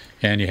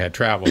and you had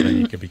travel, then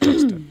you could be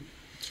tested.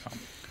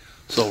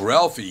 So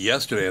Ralphie,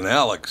 yesterday, and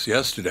Alex,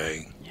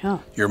 yesterday... Yeah.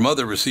 Your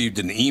mother received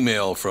an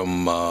email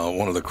from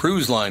one of the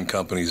cruise line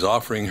companies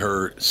offering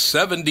her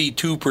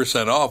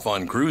 72% off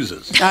on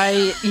cruises.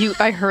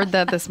 I heard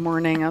that this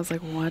morning. I was like,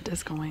 what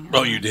is going on?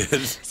 Oh, you did?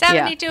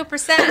 72%.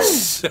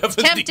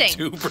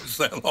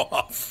 72%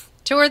 off.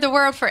 Tour the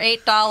world for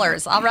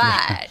 $8. All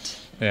right.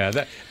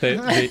 Yeah,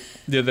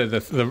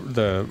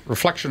 the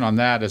reflection on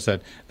that is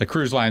that the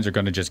cruise lines are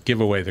going to just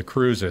give away the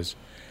cruises.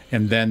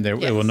 And then it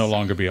will no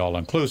longer be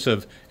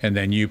all-inclusive, and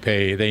then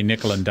they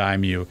nickel and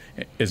dime you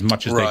as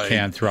much as they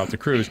can throughout the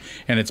cruise.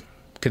 And it's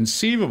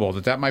conceivable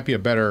that might be a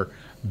better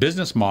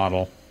business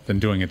model than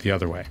doing it the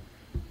other way.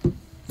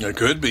 It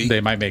could be.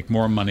 They might make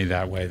more money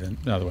that way than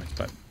the other way.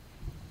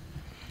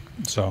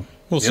 So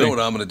we'll see. You know what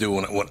I'm going to do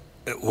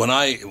when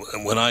I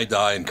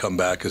die and come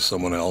back as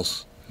someone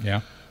else? Yeah.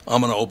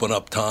 I'm going to open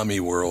up Tommy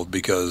World,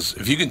 because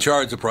if you can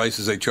charge the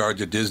prices they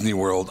charge at Disney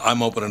World,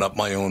 I'm opening up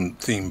my own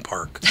theme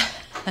park.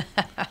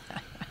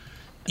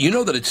 You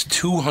know that it's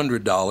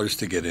 $200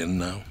 to get in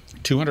now?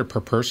 $200 per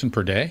person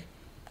per day?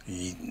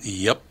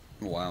 Yep.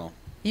 Wow.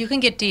 You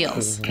can get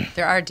deals.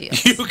 There are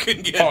deals. You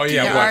can get deals.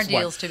 There are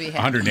deals to be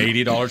had.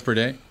 $180 per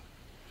day?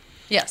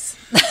 Yes.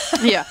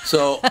 Yeah.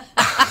 So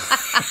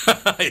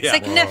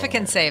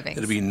significant savings.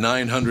 It'd be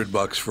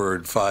 $900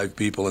 for 5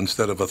 people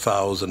instead of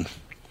 1,000.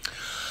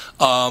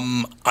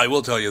 I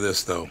will tell you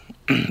this though.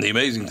 The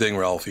amazing thing,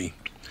 Ralphie.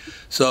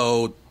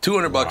 So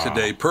 $200 a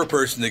day per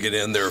person to get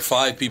in. There are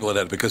 5 people that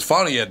had, because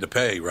Fonnie had to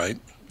pay, right?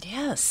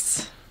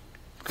 Yes.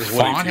 Because if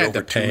you're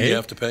over 2, you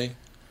have to pay.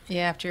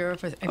 Yeah, if you're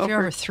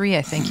over 3,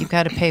 I think you've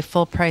got to pay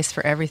full price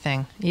for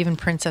everything, even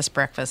princess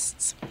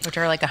breakfasts, which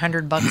are like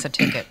 $100 a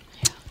ticket.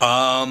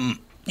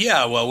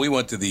 Yeah. Well, we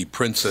went to the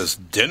princess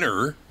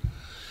dinner,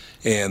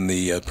 and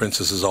the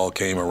princesses all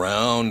came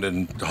around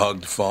and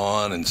hugged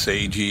Fawn and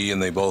Seiji,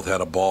 and they both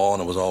had a ball,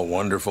 and it was all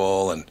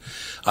wonderful. And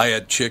I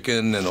had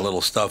chicken and a little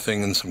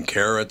stuffing and some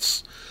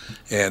carrots.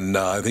 And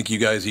I think you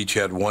guys each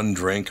had 1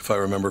 drink, if I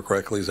remember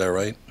correctly. Is that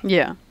right?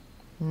 Yeah.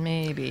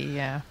 Maybe,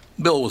 yeah.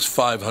 Bill was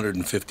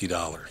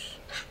 $550.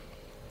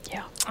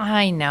 Yeah.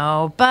 I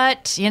know,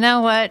 but you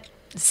know what?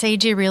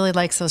 Seiji really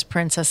likes those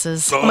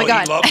princesses. Oh my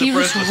God. He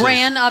just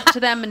ran up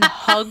to them and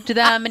hugged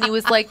them, and he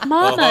was like,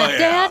 Mama,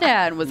 Dad.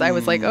 I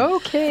was like,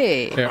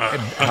 okay. Yeah,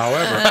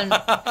 however. And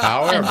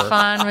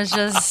Fawn was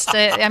just,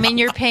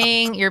 you're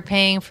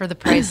paying for the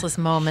priceless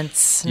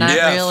moments, not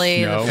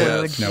really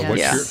the food. No,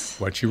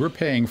 what you were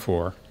paying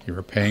for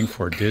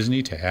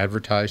Disney to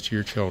advertise to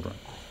your children.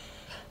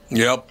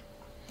 Yep.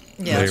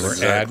 Yes. They were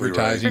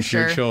advertising to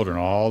your children.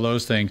 All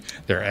those things,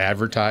 they're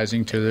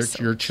advertising to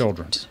your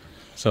children,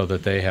 so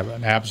that they have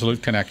an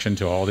absolute connection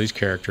to all these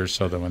characters,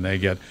 so that when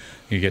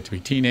you get to be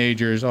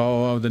teenagers,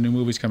 the new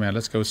movie's coming out,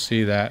 let's go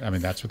see that. I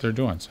mean, that's what they're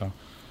doing. So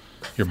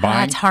you're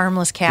buying. That's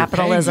harmless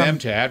capitalism. You're paying them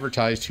to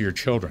advertise to your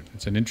children.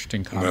 It's an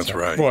interesting concept. That's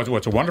right. Well,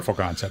 it's a wonderful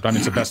concept. I mean,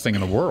 it's the best thing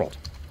in the world.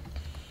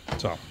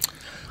 So.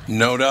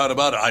 No doubt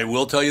about it. I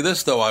will tell you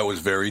this, though. I was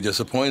very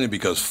disappointed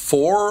because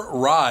 4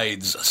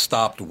 rides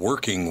stopped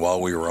working while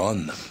we were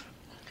on them.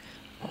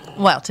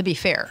 Well, to be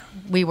fair,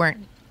 we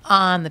weren't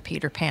on the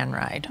Peter Pan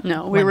ride.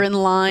 No, we were in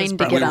line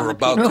to get on.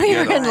 We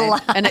were in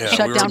line. And it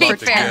shut down for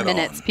 10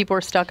 minutes. People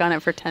were stuck on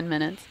it for 10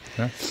 minutes.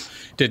 Yeah.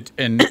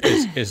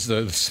 Is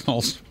the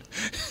small...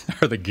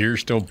 Are the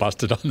gears still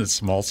busted on this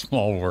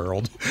small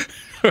world?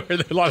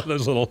 A lot of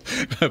those little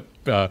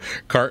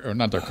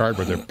not their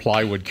cardboard, they're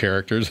plywood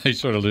characters. They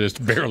sort of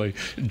just barely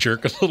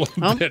jerk a little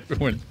bit.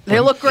 They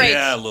look great.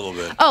 Yeah, a little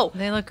bit. Oh,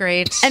 they look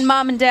great. And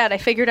Mom and Dad, I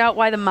figured out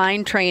why the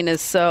mine train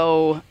is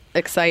so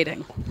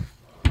exciting.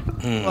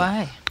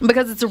 Why?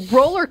 Because it's a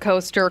roller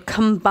coaster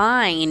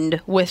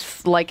combined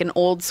with like an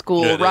old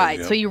school Yeah, it is, ride.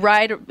 yeah. So you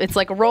ride, it's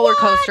like a roller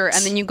coaster,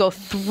 and then you go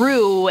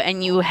through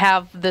and you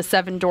have the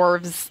Seven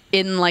Dwarfs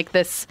in like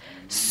this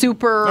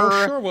super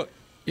Oh, sure. Well,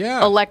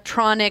 yeah.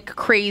 electronic,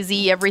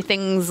 crazy,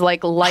 everything's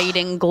like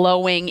lighting,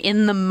 glowing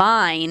in the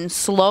mine.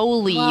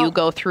 Slowly you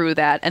go through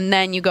that, and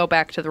then you go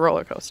back to the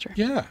roller coaster.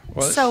 Yeah.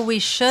 Well, So we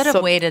should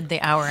have waited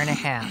the hour and a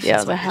half. Yeah,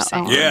 is what you're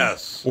saying.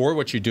 Yes. or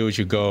what you do is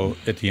you go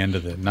at the end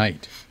of the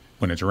night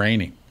when it's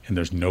raining and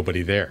there's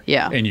nobody there.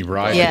 Yeah. And you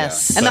ride.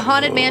 Yes. And the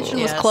Haunted Mansion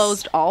was Yes.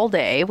 closed all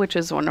day, which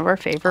is one of our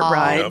favorite All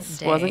rides.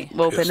 day. Wasn't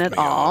open Pissed at me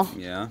all. off.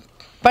 Yeah.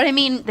 But I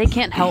mean, they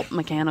can't help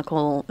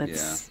mechanical.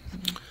 It's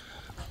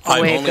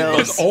the way it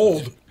goes.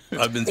 old.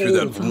 I've been through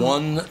that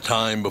one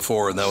time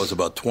before, and that was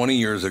about 20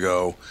 years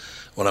ago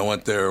when I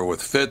went there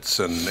with Fitz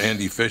and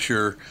Andy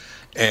Fisher,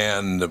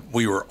 and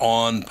we were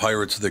on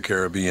Pirates of the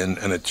Caribbean,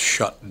 and it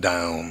shut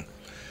down.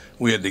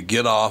 We had to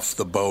get off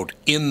the boat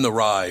in the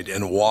ride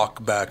and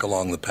walk back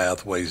along the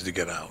pathways to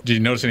get out. Did you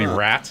notice any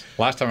rats?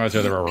 Last time I was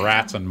there were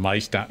rats and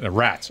mice down.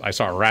 Rats. I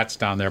saw rats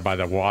down there by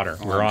the water.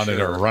 We're on it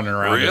or running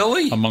around.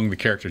 Really? Among the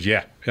characters.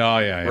 Yeah. Oh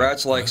yeah.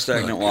 Rats like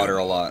stagnant water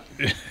a lot.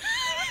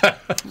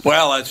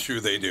 Well, that's true,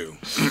 they do.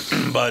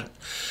 But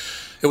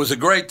it was a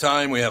great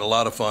time. We had a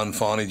lot of fun.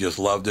 Fawny just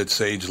loved it.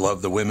 Sage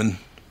loved the women.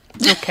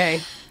 Okay.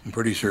 I'm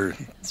pretty sure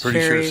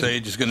very-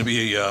 Sage is going to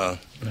be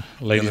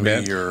Ladies' gonna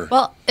man. be your.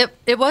 Well,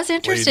 it was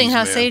interesting Ladies'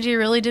 how man. Seiji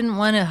really didn't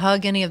want to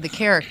hug any of the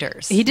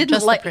characters. He didn't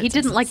Just the like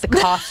the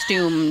princesses.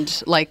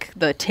 costumed like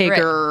the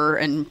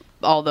Tigger and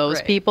all those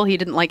Right. people. He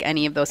didn't like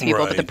any of those people,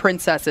 but the Right.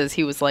 princesses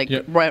he was like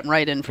Yeah.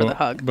 right in for the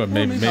hug. But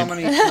maybe, How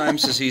many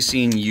times has he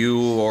seen you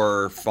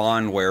or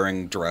Fawn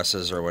wearing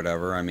dresses or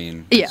whatever? I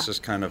mean, Yeah. it's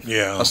just kind of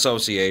Yeah.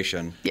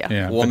 association. Yeah.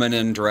 Yeah. Woman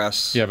in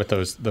dress. Yeah, but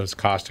those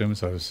costumes,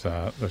 some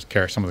of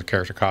the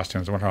character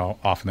costumes, I wonder how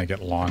often they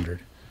get laundered.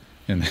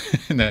 And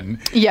then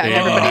Yeah, and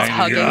everybody's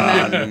hugging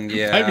them. Mm, I'd be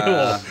a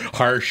yeah. little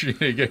harsh.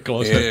 You get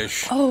closer.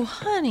 Ish. Oh,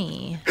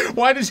 honey.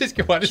 Why does this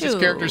character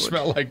Jude.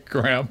 smell like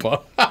Grandpa?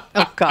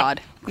 Oh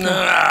God.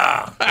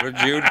 What did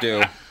Jude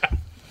do?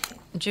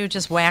 Jude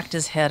just whacked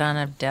his head on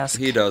a desk.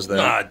 He does that.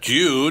 Not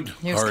Jude.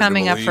 He was Hard to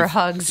coming up for believe.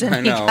 hugs, and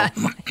I know.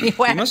 he He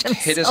whacked must hit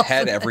his himself.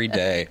 head every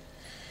day.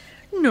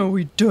 No,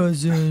 he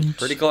doesn't.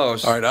 Pretty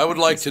close. All right, I would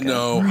like to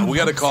know. We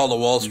got to call the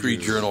Wall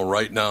Street Journal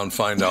right now and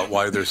find out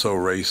why they're so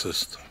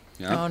racist.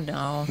 Oh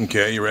no.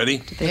 Okay, you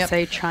ready? They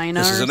say China.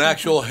 This is or an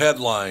actual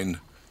headline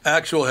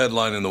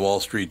in the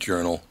Wall Street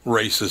Journal,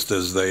 racist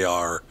as they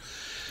are.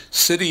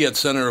 City at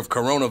center of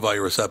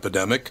coronavirus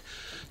epidemic,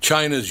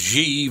 China's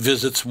Xi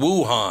visits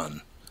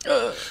Wuhan.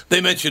 They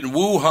mention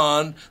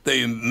Wuhan,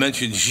 they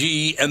mention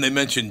Xi, and they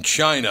mention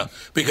China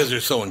because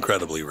they're so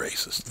incredibly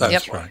racist. That's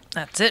Yep. right.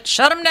 That's it.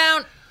 Shut him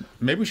down.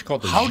 Maybe we should call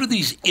it the How do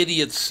these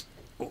idiots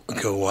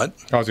go what?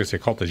 I was going to say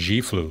call it the G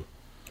flu.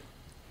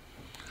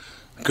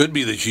 Could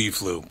be the G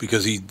flu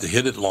because he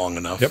hit it long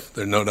enough. Yep.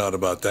 There's no doubt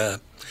about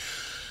that.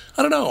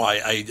 I don't know.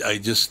 I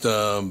just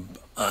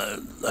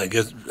I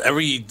guess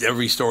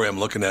every story I'm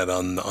looking at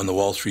on the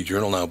Wall Street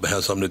Journal now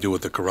has something to do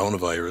with the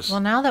coronavirus. Well,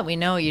 now that we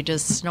know, you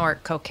just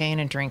snort cocaine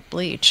and drink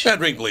bleach. Yeah,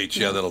 drink bleach.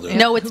 Yeah, that'll do. it.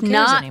 No, it's Who cares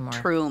not anymore?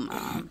 true,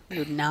 Mom.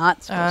 You're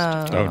not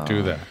supposed to. Don't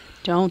do that.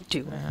 Don't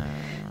do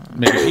it.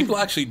 Maybe People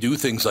actually do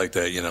things like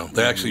that. You know,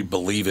 they actually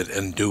believe it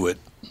and do it.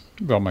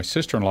 Well, my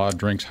sister-in-law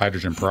drinks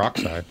hydrogen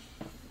peroxide.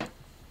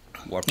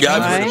 What, Yeah,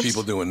 I've heard of Right.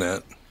 people doing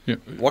that. Yeah,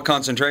 what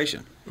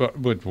concentration?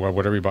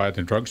 whatever you buy at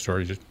the drugstore,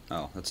 you just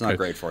Oh, that's not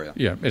great for you.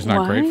 yeah, it's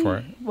not great Why? for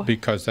it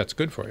because that's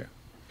good for you.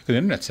 The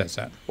internet says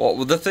that.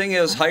 Well, the thing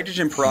is,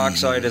 hydrogen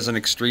peroxide is an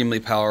extremely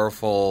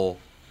powerful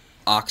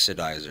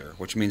oxidizer,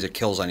 which means it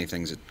kills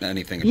anything it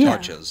Yeah.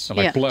 touches.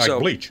 Like, Yeah. like So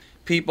bleach.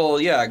 People,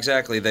 yeah,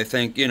 exactly. They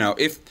think,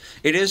 if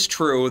it is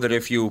true that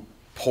if you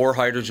pour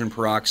hydrogen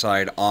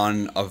peroxide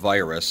on a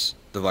virus,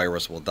 the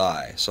virus will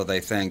die. So they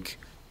think,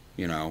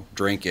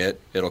 drink it,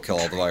 it'll kill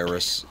all the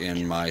virus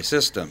in my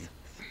system.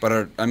 But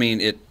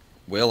it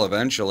will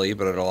eventually,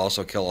 but it'll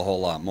also kill a whole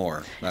lot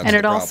more. That's And the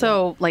it problem.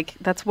 also,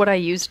 that's what I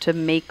use to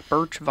make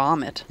Birch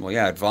vomit. Well,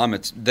 yeah, it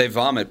vomits. They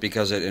vomit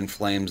because it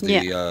inflames the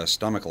Yeah.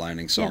 Stomach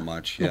lining so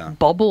much. Yeah. It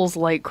bubbles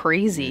like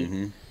crazy.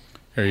 Mm-hmm.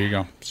 There you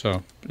go.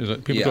 So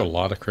people Yeah. do a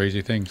lot of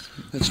crazy things.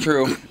 It's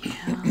true.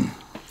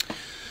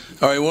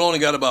 All right, we only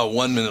got about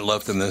 1 minute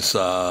left in this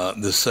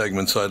this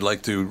segment, so I'd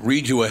like to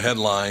read you a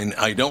headline.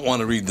 I don't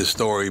want to read the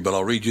story, but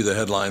I'll read you the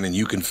headline, and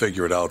you can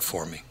figure it out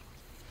for me.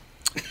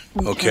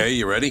 Okay,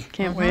 you ready?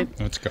 Can't wait.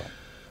 Let's go.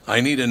 I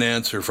need an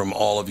answer from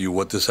all of you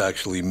what this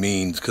actually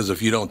means, because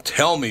if you don't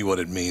tell me what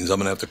it means, I'm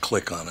going to have to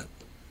click on it.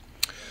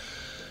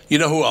 You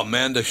know who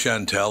Amanda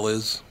Chantel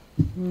is?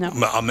 No.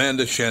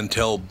 Amanda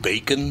Chantel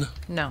Bacon?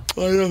 No.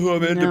 I know who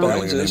Amanda No.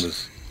 Apparently her name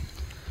is.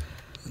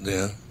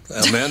 Yeah.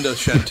 Amanda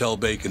Chantel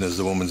Bacon is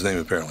the woman's name,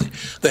 apparently.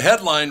 The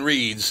headline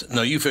reads,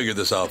 now you figure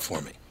this out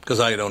for me, because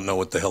I don't know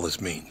what the hell this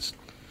means.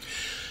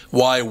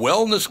 Why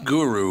wellness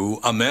guru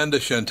Amanda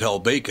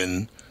Chantel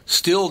Bacon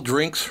still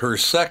drinks her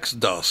sex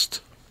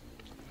dust.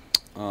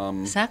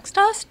 Sex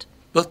dust?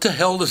 What the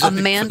hell does that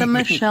Amanda mean?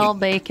 Michelle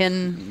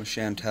Bacon.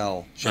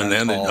 Chantel.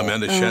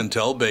 Amanda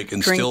Chantel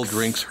Bacon still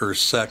drinks her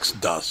sex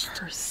dust.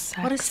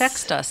 What is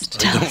sex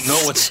dust? I don't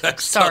know what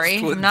sex Sorry,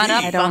 dust would I'm not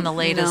be. up on the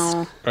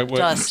latest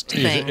dust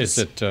things. Is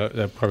it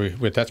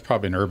that's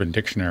probably an Urban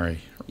Dictionary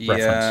Yeah,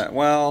 reference?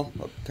 well,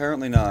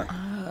 apparently not.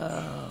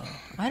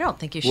 I don't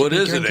think you should What be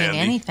is it, drinking Andy?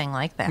 anything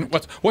like that.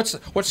 What's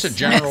the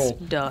general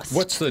dust.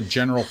 What's the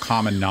general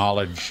common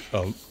knowledge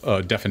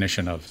of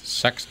definition of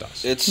sex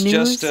dust? It's News?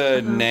 just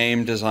a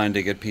name designed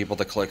to get people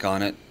to click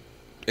on it.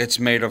 It's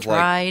made of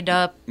Dried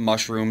up.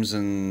 mushrooms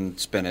and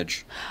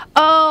spinach.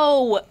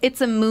 Oh,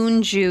 it's a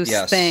Moon Juice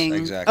Yes, thing.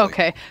 exactly.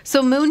 Okay.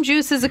 So Moon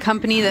Juice is a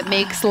company that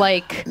makes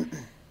like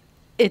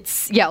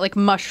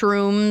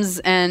mushrooms,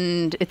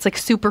 and it's like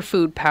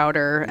superfood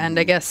powder, and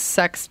I guess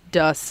sex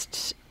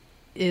dust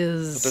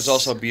is. But there's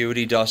also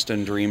beauty dust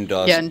and dream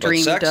dust. Yeah, and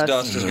dream sex dust.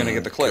 dust is going to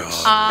get the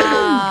clicks.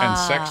 And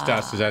sex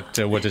dust, is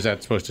that what is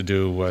that supposed to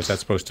do? Is that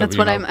supposed to? That's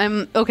what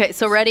I'm. Okay,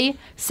 so ready?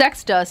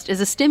 Sex dust is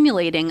a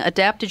stimulating,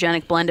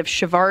 adaptogenic blend of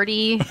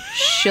Shivardi,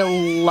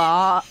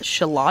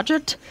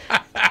 Shilajit,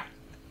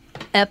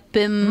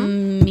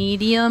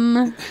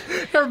 Epimedium,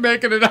 You're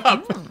making it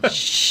up.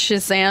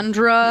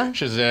 Shizandra,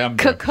 Shazam.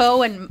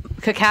 cacao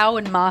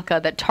and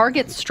maca that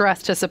target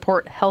stress to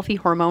support healthy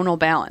hormonal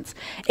balance,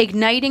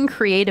 igniting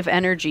creative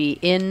energy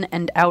in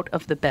and out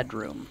of the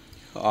bedroom.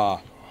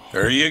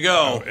 There you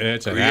go.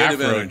 It's an Creative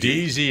energy.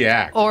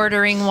 aphrodisiac.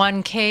 Ordering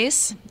one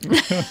case.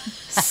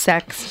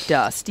 Sex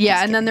dust.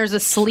 Yeah, and then there's a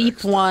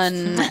sleep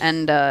one,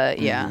 and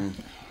yeah.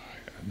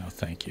 No,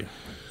 thank you.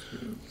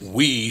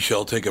 We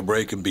shall take a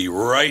break and be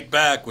right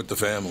back with the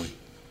family.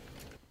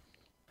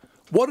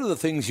 What are the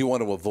things you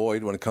want to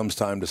avoid when it comes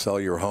time to sell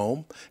your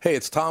home? Hey,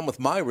 it's Tom with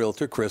my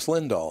realtor, Chris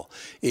Lindahl.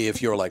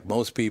 If you're like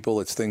most people,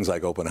 it's things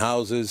like open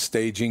houses,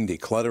 staging,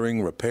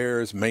 decluttering,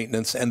 repairs,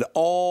 maintenance, and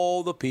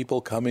all the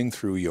people coming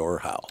through your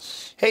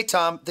house. Hey,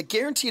 Tom, the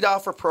Guaranteed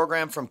Offer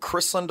program from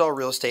Chris Lindahl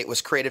Real Estate was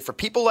created for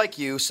people like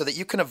you so that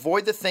you can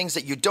avoid the things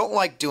that you don't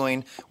like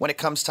doing when it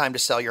comes time to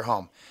sell your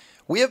home.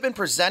 We have been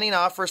presenting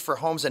offers for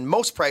homes in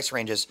most price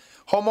ranges.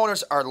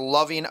 Homeowners are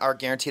loving our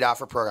Guaranteed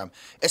Offer program,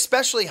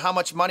 especially how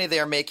much money they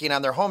are making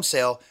on their home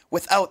sale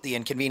without the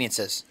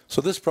inconveniences.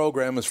 So this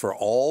program is for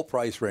all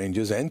price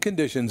ranges and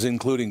conditions,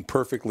 including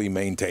perfectly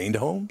maintained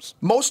homes?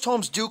 Most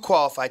homes do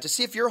qualify. To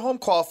see if your home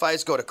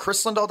qualifies, go to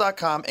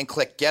chrislindahl.com and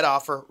click Get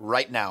Offer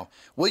right now.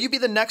 Will you be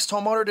the next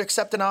homeowner to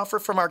accept an offer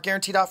from our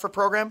Guaranteed Offer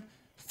program?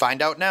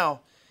 Find out now.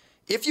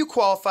 If you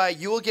qualify,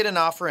 you will get an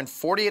offer in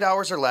 48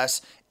 hours or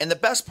less, and the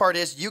best part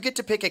is you get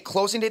to pick a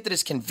closing date that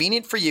is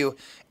convenient for you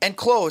and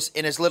close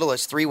in as little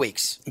as 3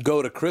 weeks.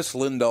 Go to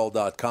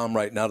chrislindahl.com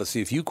right now to see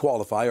if you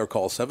qualify or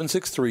call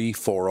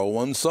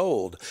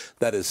 763-401-SOLD.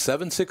 That is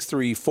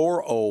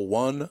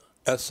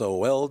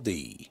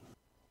 763-401-SOLD.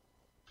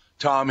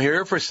 Tom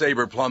here for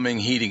Sabre Plumbing,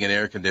 Heating, and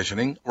Air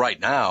Conditioning. Right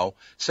now,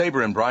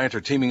 Sabre and Bryant are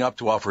teaming up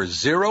to offer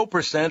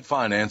 0%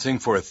 financing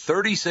for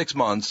 36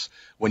 months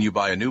when you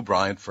buy a new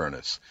Bryant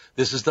furnace.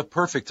 This is the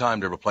perfect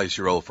time to replace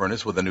your old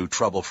furnace with a new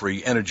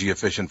trouble-free,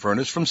 energy-efficient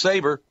furnace from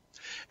Sabre.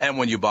 And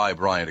when you buy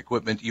Bryant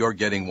equipment, you're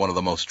getting one of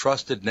the most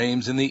trusted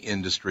names in the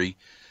industry.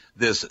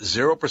 This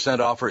 0%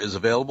 offer is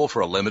available for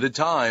a limited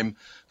time.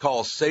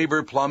 Call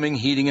Sabre Plumbing,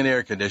 Heating, and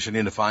Air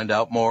Conditioning to find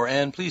out more,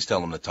 and please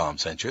tell them that Tom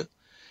sent you.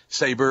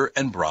 Sabre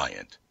and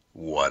Bryant,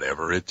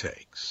 whatever it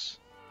takes.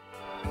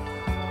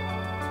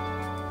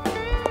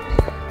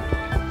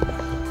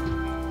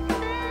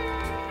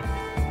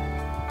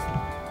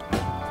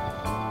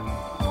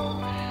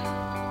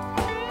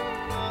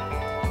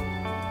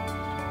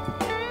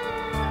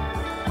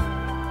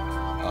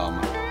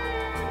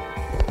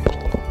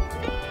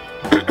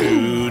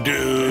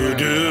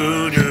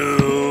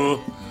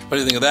 What do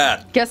you think of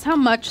that? Guess how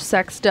much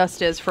sex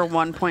dust is for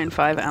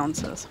 1.5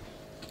 ounces?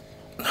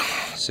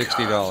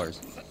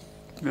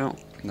 $60. No.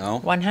 No?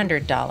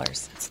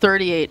 $100. It's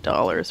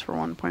 $38 for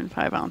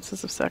 1.5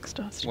 ounces of sex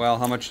dust. Well,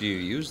 how much do you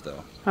use,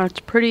 though? It's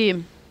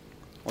pretty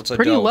What's a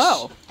pretty dose?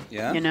 low.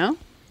 Yeah? You know?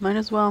 Might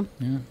as well.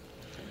 Yeah.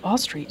 Wall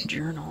Street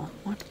Journal.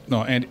 What?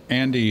 No, and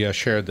Andy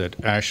shared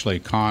that Ashley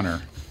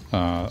Connor,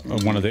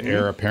 one of the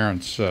heir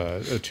apparents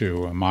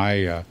to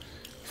my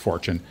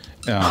fortune,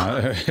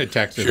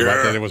 texted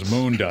about that it was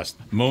moon dust.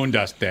 Moon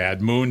dust, Dad.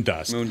 Moon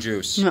dust. Moon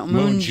juice. No,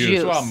 moon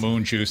juice. Well,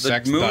 moon juice. The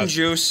Sex moon dust.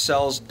 juice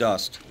sells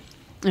dust.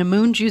 And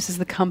Moon Juice is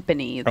the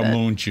company that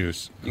moon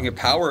juice. You can get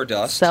power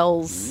dust.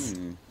 sells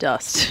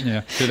dust.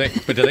 Yeah. Do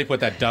they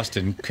put that dust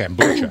in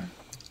kombucha?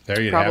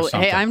 There you have Probably.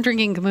 something. Hey, I'm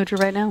drinking kombucha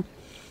right now.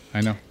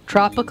 I know.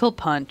 Tropical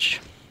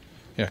punch.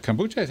 Yeah,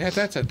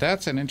 kombucha.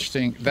 That's an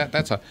interesting.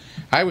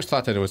 I always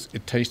thought that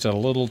it tasted a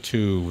little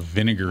too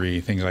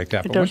vinegary, things like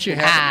that. But once you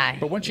have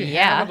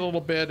it a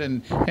little bit,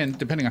 and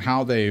depending on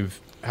how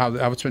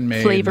it's been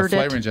made, Flavored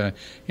the it. flavorings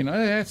in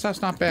it,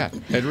 that's not bad.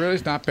 It really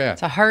is not bad.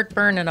 It's a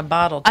heartburn in a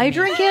bottle. to I me.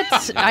 drink it.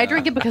 I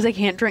drink it because I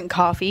can't drink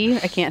coffee.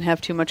 I can't have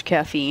too much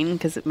caffeine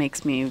because it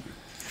makes me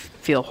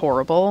feel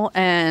horrible.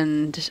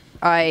 And so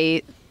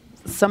I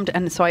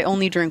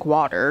only drink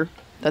water.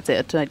 That's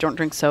it. I don't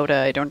drink soda.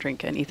 I don't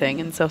drink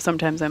anything. And so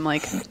sometimes I'm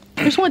like,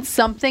 I just want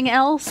something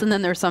else, and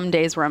then there's some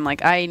days where I'm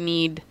like,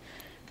 I'm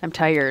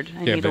tired.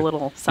 I need a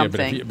little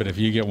something. Yeah, but if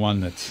you get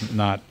one that's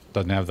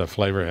doesn't have the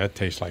flavor, it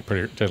tastes like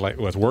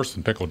it's worse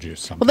than pickle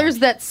juice. Sometimes. Well, there's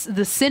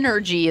the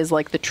Synergy is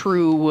like the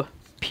true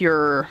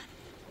pure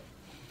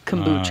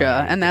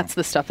kombucha, and that's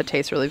the stuff that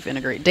tastes really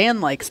vinegary.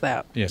 Dan likes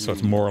that. Yeah, so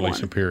it's morally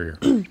superior.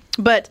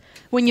 But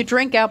when you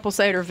drink apple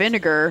cider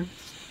vinegar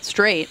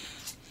straight,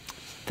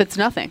 that's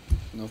nothing.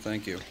 No,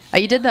 thank you.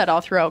 I did that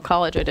all throughout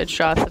college. I did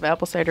shots of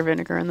apple cider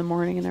vinegar in the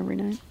morning and every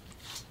night.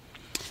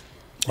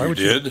 Why would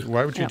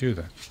you do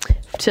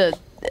that?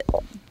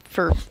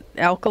 For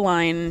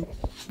alkaline,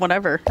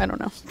 whatever. I don't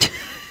know.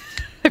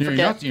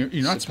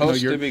 You're not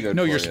supposed to be good.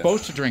 No, you're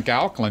supposed to drink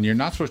alkaline. You're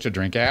not supposed to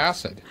drink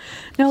acid.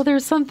 No,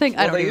 there's something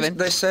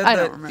They said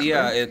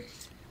that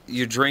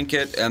you drink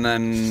it and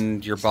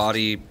then your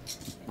body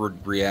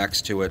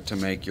reacts to it to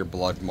make your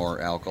blood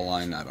more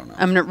alkaline. I don't know.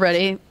 I'm not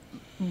ready.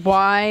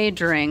 Why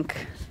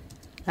drink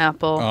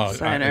apple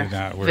cider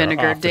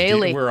vinegar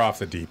daily? We're off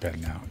the deep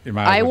end now.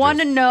 I want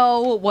to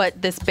know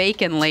what this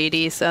bacon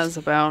lady says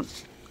about.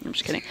 I'm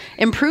just kidding.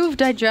 Improved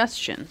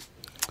digestion.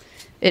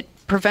 It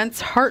prevents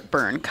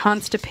heartburn,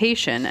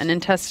 constipation, and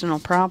intestinal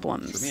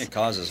problems. For me, it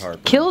causes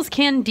heartburn. Kills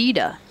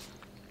candida.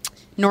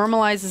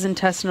 Normalizes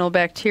intestinal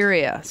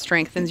bacteria.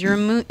 Strengthens your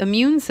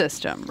immune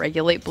system.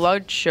 Regulate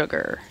blood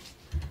sugar.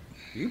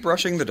 Are you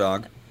brushing the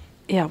dog?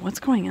 Yeah, what's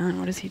going on?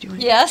 What is he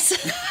doing?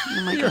 Yes.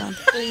 Oh, my God.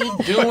 What are you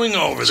doing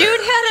over there?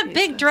 Jude had a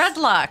big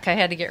dreadlock I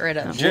had to get rid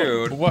of.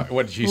 Jude. What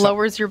did you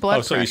Lowers your blood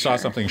pressure. Oh, so you saw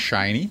something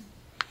shiny?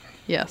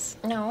 Yes.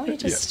 No, he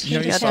just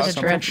you saw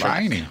something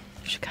shiny.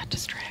 She got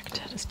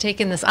distracted. Just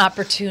taking this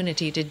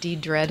opportunity to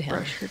de-dread him.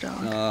 Brush your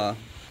dog.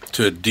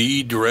 To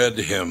de-dread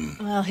him.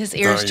 Well, his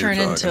ears turn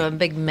into a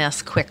big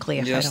mess quickly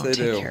if I don't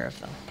take care of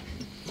them.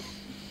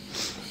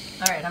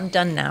 All right, I'm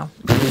done now.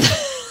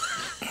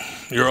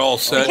 You're all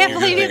set. I can't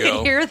believe you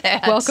could hear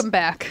that. Welcome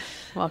back.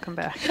 We're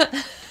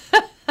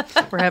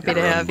happy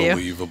to have you.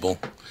 Unbelievable.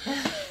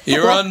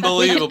 You're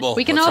unbelievable.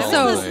 We can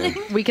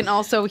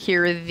also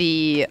hear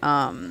the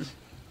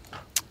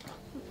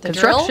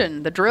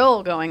construction, the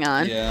drill going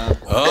on. Yeah.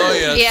 Oh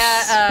yes.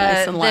 Yeah.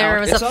 Nice and there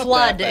loud. was a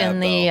flood in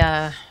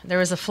the. There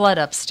was a flood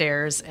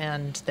upstairs,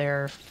 and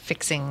they're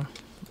fixing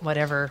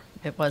whatever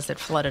it was that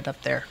flooded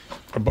up there.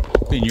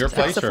 In your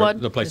place the or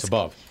flood? the place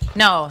above?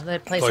 No, the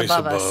place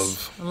above us.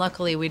 above. And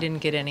luckily, we didn't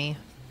get any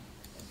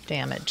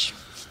damage.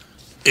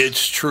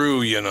 It's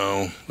true,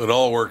 It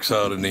all works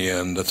out in the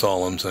end. That's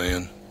all I'm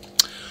saying.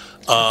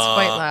 It's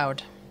quite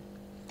loud.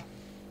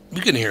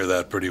 You can hear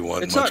that pretty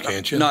much,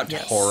 can't you? Not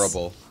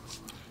horrible.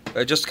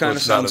 It just kind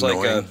of sounds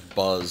like a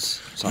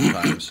buzz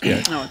sometimes.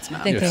 Yeah. No, it's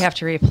not. I think they have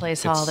to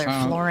replace all their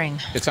flooring.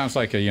 It sounds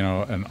like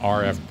an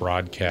RF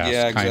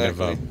broadcast kind of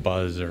a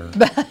buzz or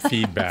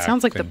feedback. It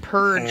sounds like the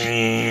Purge.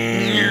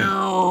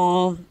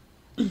 No.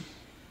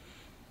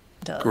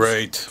 Does.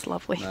 Great. It's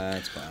lovely.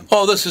 That's fine.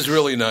 Oh, this is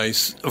really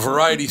nice. A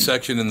variety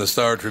section in the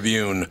Star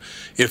Tribune.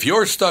 If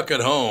you're stuck at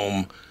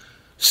home,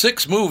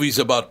 6 movies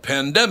about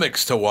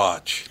pandemics to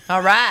watch.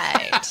 All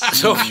right.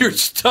 So if you're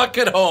stuck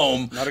at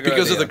home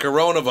because of the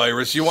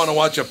coronavirus, you want to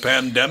watch a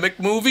pandemic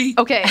movie?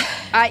 Okay.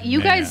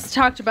 You guys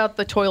talked about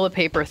the toilet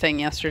paper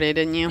thing yesterday,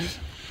 didn't you?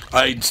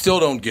 I still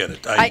don't get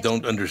it. I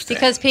don't understand.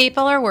 Because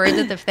people are worried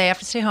that if they have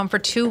to stay home for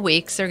 2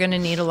 weeks, they're going to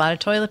need a lot of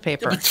toilet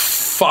paper.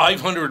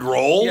 500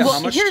 rolls? Yeah, how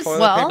much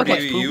toilet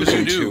paper do you use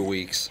in 2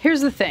 weeks?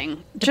 Here's the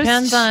thing.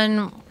 Depends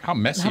on how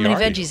messy how many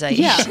are you? veggies I eat.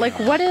 Yeah, like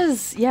what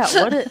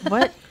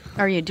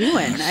are you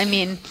doing? I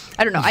mean,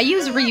 I don't know. I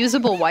use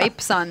reusable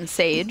wipes on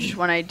Sage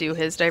when I do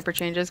his diaper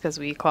changes because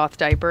we cloth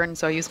diaper, and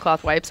so I use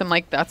cloth wipes. I'm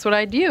like, that's what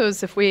I'd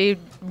use if we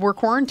were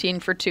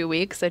quarantined for 2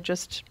 weeks. I'd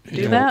just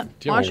do that.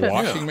 Do you have a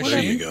washing machine?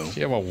 There you go. Do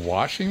you have a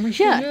washing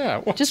machine?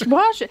 Yeah. Just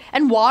wash it.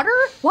 And water?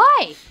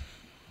 Why?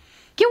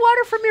 Get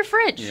water from your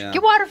fridge. Yeah.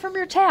 Get water from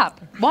your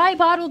tap. Why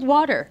bottled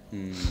water?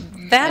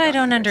 That I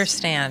don't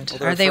understand.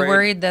 Well, are they afraid.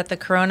 worried that the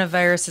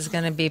coronavirus is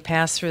going to be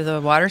passed through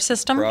the water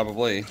system?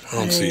 Probably. I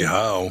don't see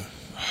how.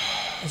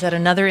 Is that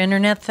another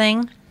internet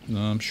thing?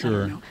 No, I'm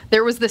sure.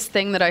 There was this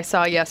thing that I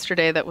saw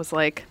yesterday that was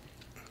like,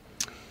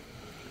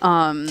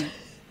 I'm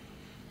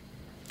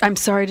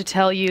sorry to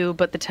tell you,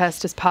 but the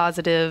test is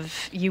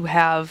positive. You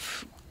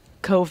have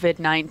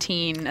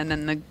COVID-19. And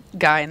then the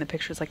guy in the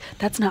picture is like,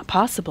 that's not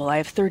possible. I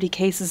have 30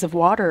 cases of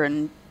water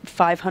and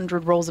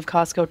 500 rolls of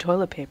Costco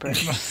toilet paper.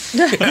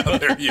 Yeah,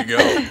 there you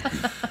go.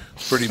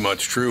 Pretty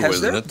much true,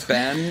 isn't it? Has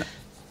there been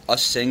a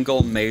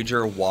single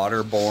major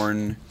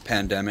waterborne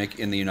pandemic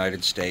in the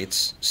United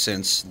States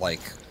since,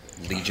 like,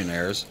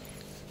 Legionnaires?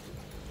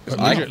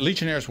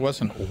 Legionnaires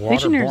wasn't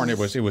waterborne.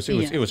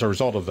 It was a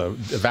result of the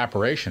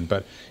evaporation.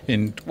 But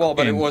it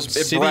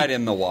bred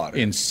in the water.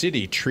 In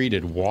city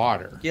treated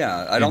water.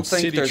 Yeah, I don't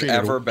think there's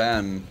ever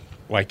been.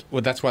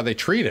 That's why they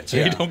treat it, so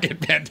you don't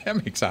get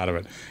pandemics out of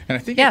it. And I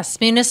think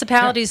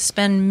municipalities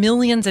spend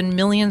millions and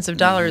millions of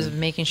dollars of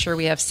making sure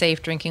we have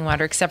safe drinking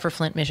water, except for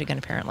Flint, Michigan,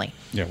 apparently.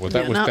 Yeah, well,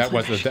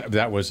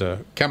 that was a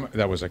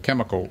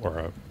chemical or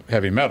a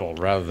heavy metal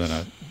rather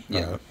than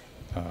a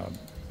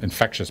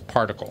infectious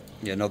particle.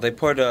 Yeah, no, they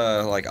put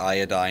like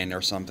iodine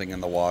or something in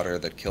the water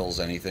that kills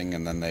anything,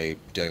 and then they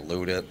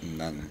dilute it, and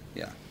then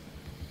Yeah.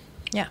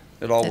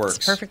 It all it's works.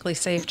 It's perfectly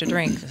safe to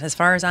drink, as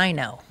far as I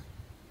know.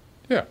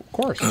 Yeah, of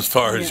course. As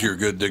far as you're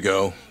good to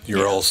go,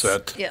 you're all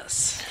set.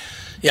 Yes.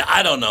 Yeah,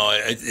 I don't know.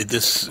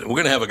 We're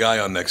going to have a guy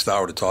on next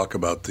hour to talk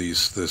about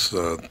this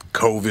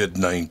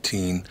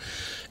COVID-19.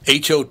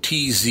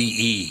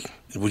 HOTZE.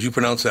 Would you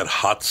pronounce that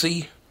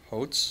Hotsy?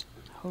 Hots?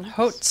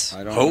 Hots.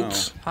 I don't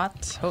Hots? know.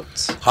 Hots.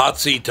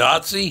 Hotsy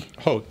Totsy?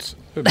 Hots.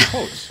 It would be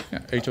Hots. Yeah,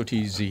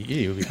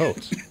 H-O-T-Z-E. It would be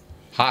Hots.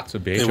 Hots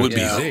would be It would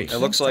be H-O-T-Z. It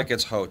looks like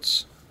it's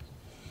Hots.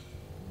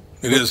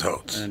 It is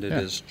Hots. And it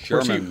Yeah. is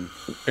German.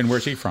 And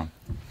where's he from?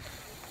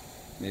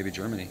 Maybe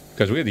Germany.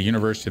 Because we had the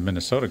University of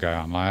Minnesota guy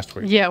on last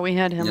week. Yeah, we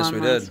had him Yes, on we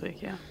last did.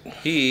 week, yeah.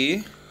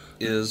 He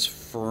is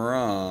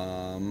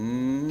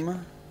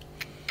from...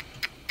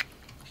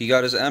 He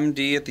got his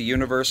MD at the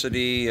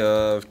University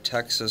of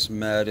Texas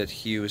Med at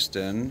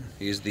Houston.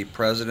 He's the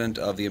president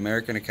of the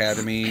American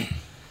Academy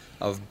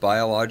of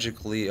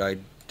Biologically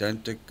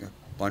Identical,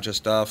 a bunch of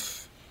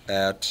stuff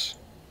at...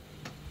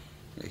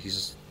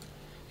 He's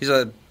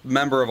a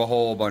member of a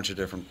whole bunch of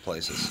different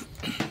places.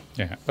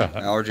 Yeah.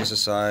 Allergy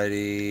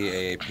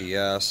Society,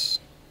 AAPS,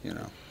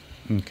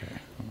 Okay.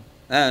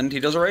 And he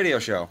does a radio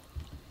show.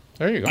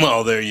 There you go.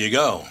 Well, there you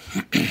go.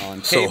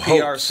 On So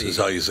KPRC. Hots is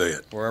how you say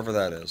it. Wherever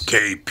that is.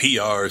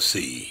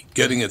 KPRC.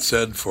 Getting it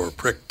said for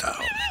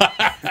Pricktown.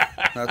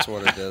 That's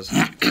what it is.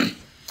 Isn't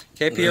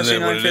KPRC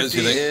that what it is, 950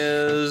 you think?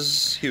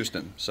 is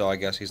Houston, so I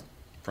guess he's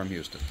from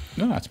Houston.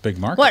 No, that's a big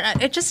market.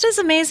 What it just is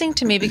amazing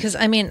to me because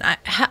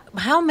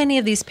how many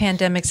of these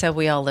pandemics have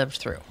we all lived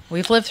through?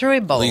 We've lived through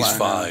Ebola, At least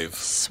 5.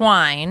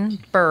 swine,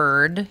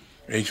 bird.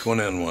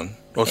 H1N1.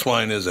 Oh,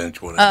 swine is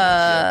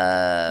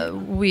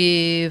H1N1.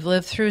 We've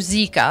lived through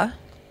Zika,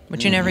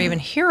 which you never even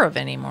hear of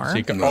anymore.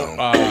 Zika.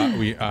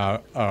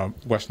 No.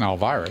 West Nile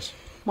virus.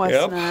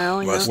 West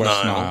Nile, West West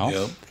Nile.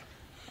 Nile. Yep.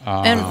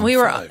 And we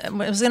were, 5. it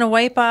was going to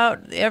wipe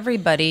out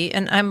everybody.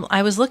 And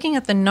I was looking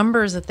at the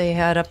numbers that they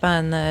had up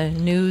on the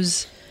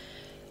news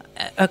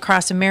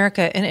across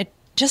America, and it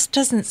just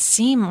doesn't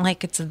seem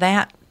like it's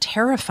that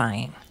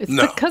terrifying. It's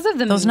No. because of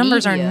the Those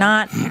numbers are media.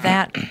 not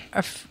that,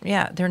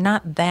 they're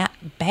not that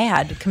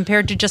bad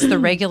compared to just the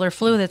regular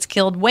flu that's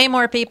killed way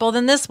more people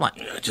than this one.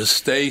 Just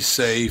stay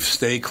safe,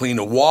 stay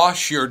clean.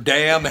 Wash your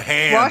damn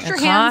hands. Wash And your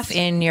cough hands.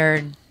 in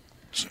your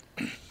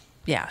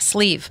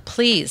sleeve,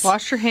 please.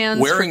 Wash your hands.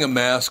 Wearing a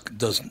mask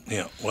doesn't.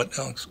 Yeah. What,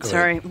 Alex? Go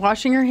Sorry, ahead.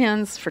 washing your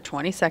hands for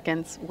 20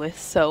 seconds with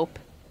soap.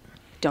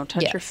 Don't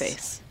touch your Yes.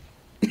 face.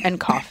 And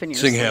cough in your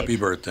Sing sleep. happy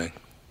birthday.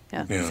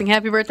 Yeah. Yeah. Sing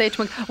happy birthday,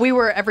 Twinkle. We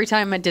were, every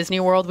time at Disney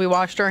World, we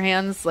washed our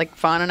hands. Like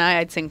Fawn and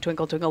I'd sing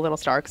Twinkle, Twinkle, Little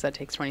Star because that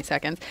takes 20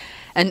 seconds.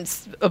 And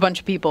a bunch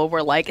of people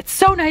were like, it's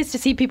so nice to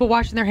see people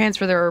washing their hands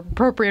for their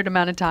appropriate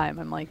amount of time.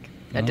 I'm like,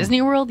 at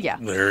Disney World? Yeah.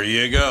 There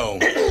you go.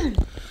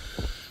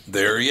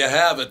 There you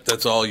have it.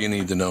 That's all you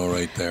need to know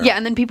right there. Yeah,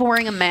 and then people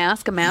wearing a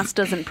mask. A mask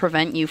doesn't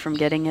prevent you from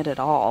getting it at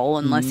all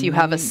unless you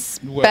have a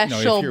Well, no, if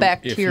special you're-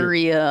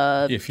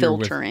 bacteria if you're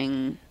with-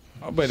 filtering.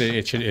 But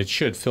it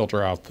should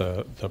filter out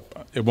the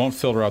it won't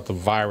filter out the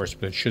virus,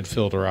 but it should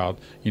filter out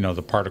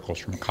the particles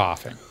from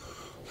coughing.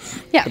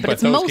 Yeah, but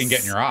it's those can get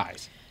in your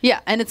eyes.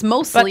 Yeah, and it's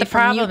mostly the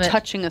from you problem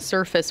touching a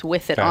surface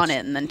with it on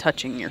it and then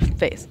touching your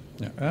face.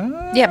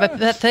 Yeah, but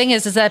the thing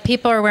is that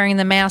people are wearing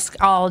the mask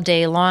all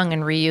day long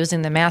and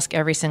reusing the mask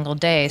every single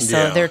day. So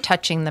Yeah. they're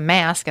touching the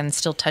mask and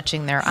still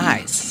touching their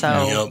eyes.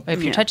 So Yep.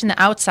 if you're touching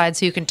the outside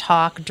so you can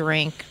talk,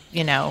 drink,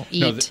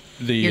 eat,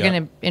 you're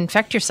going to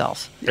infect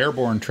yourself.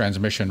 Airborne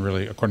transmission,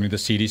 really, according to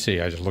the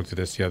CDC, I just looked at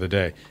this the other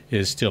day,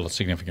 is still a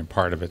significant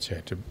part of it. So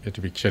you have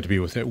to be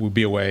with it. We'll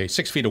be away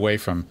 6 feet away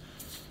from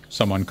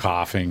someone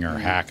coughing or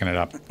hacking it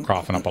up,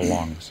 coughing up a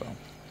lung. So,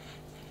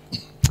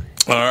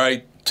 All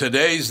right.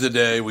 Today's the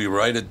day. We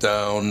write it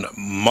down.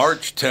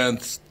 March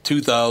 10th,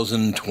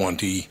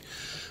 2020.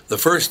 The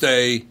first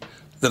day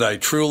that I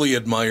truly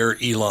admire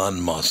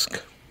Elon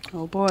Musk.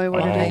 Oh boy,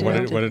 what did I do?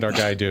 what did our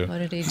guy do? What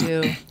did he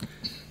do?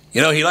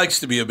 He likes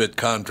to be a bit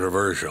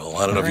controversial.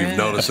 I don't know if you've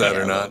noticed that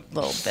or not. A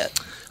little bit.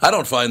 I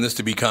don't find this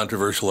to be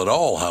controversial at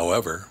all,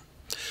 however.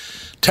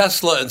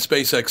 Tesla and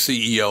SpaceX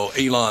CEO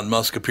Elon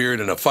Musk appeared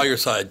in a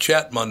fireside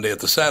chat Monday at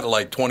the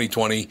Satellite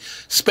 2020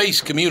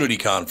 Space Community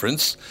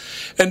Conference.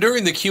 And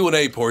during the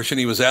Q&A portion,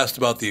 he was asked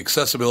about the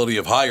accessibility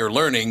of higher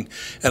learning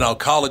and how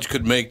college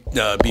could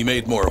be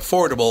made more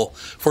affordable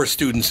for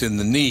students in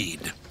the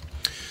need.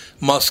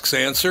 Musk's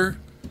answer: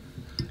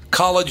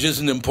 college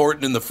isn't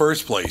important in the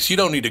first place. You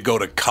don't need to go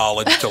to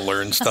college to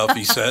learn stuff,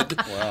 he said,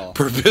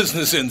 per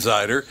Business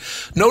Insider,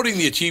 noting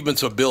the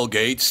achievements of Bill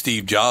Gates,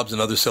 Steve Jobs,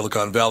 and other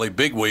Silicon Valley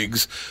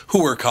bigwigs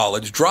who were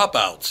college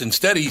dropouts.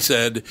 Instead, he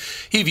said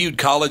he viewed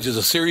college as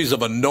a series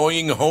of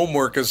annoying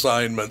homework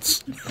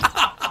assignments.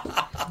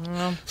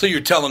 So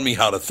you're telling me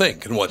how to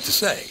think and what to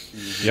say.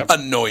 Yep.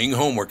 Annoying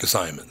homework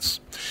assignments.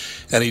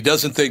 And he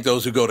doesn't think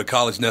those who go to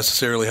college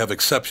necessarily have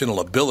exceptional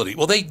ability.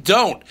 Well, they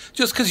don't.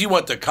 Just because you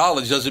went to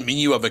college doesn't mean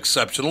you have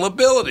exceptional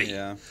ability.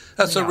 Yeah.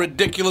 That's a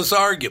ridiculous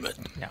argument.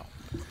 No.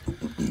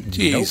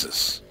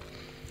 Jesus.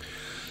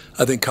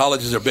 I think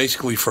colleges are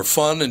basically for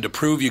fun and to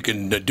prove you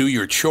can do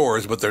your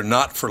chores, but they're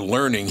not for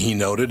learning, he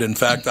noted. In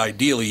fact,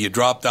 ideally, you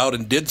dropped out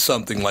and did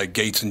something like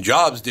Gates and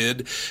Jobs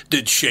did.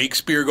 Did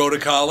Shakespeare go to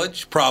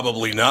college?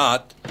 Probably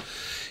not.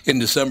 In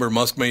December,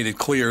 Musk made it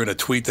clear in a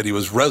tweet that he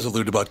was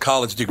resolute about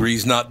college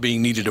degrees not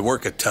being needed to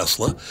work at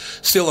Tesla.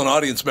 Still, an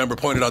audience member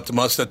pointed out to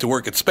Musk that to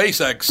work at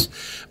SpaceX,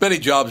 many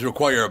jobs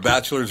require a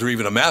bachelor's or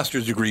even a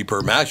master's degree per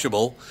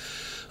Mashable.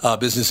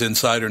 Business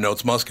Insider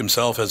notes Musk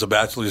himself has a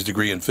bachelor's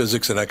degree in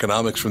physics and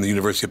economics from the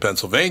University of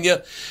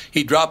Pennsylvania.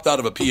 He dropped out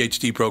of a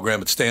PhD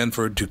program at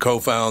Stanford to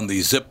co-found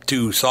the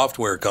Zip2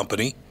 software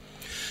company,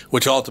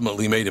 which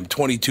ultimately made him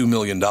 $22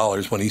 million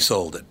when he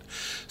sold it.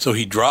 So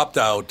he dropped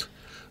out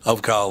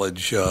of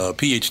college,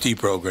 PhD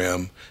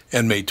program,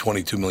 and made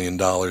 $22 million.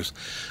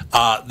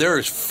 There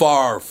is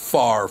far,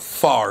 far,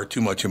 far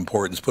too much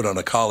importance put on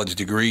a college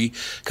degree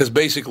because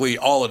basically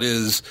all it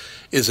is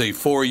a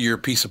 4-year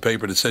piece of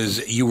paper that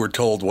says you were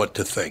told what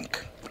to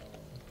think.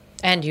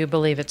 And you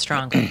believe it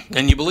strongly.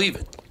 And you believe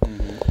it.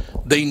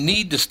 They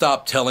need to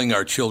stop telling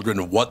our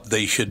children what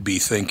they should be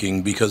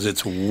thinking because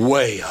it's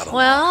way out of line.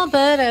 Well,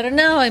 but I don't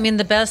know. I mean,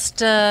 the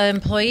best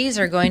employees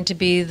are going to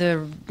be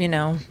the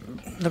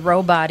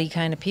robot-y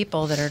kind of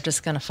people that are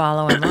just going to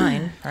follow in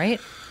line, right?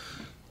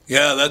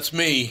 Yeah, that's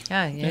me.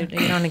 Yeah, you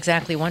don't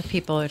exactly want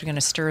people that are going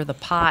to stir the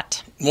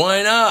pot.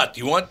 Why not?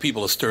 You want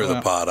people to stir the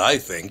pot, I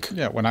think.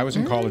 Yeah, when I was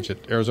in college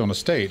at Arizona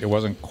State, it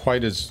wasn't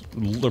quite as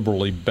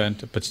liberally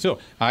bent, but still,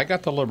 I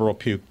got the liberal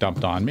puke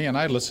dumped on me, and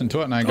I listened to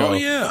it, and I go, oh,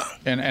 yeah.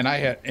 And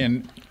I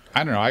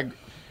don't know,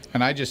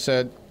 I just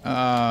said,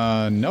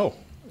 no.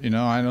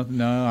 I don't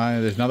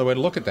know. There's another way to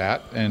look at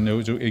that, and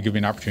it gave me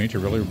an opportunity to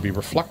really be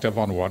reflective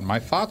on what my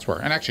thoughts were,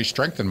 and actually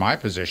strengthen my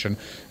position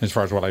as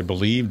far as what I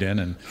believed in,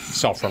 and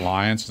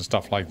self-reliance and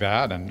stuff like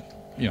that, and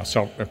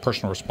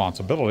personal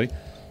responsibility.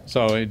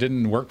 So it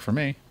didn't work for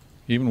me.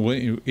 Even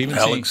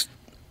Alex.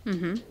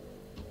 Mm-hmm.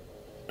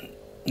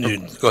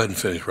 Go ahead and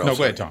finish, Ralph. No,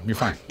 go ahead, Tom. You're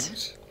fine.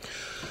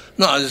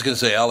 No, I was just going to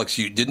say, Alex,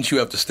 didn't you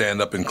have to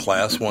stand up in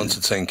class once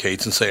at St.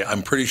 Kate's and say,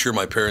 I'm pretty sure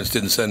my parents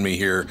didn't send me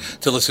here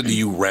to listen to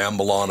you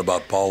ramble on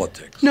about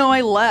politics? No,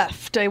 I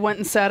left. I went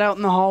and sat out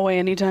in the hallway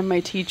anytime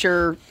my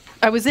teacher...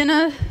 it was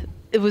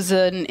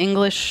an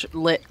English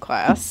lit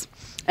class,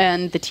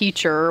 and the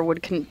teacher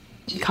would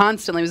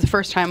constantly... It was the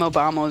first time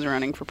Obama was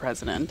running for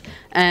president,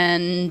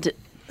 and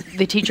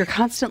the teacher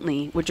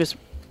constantly would just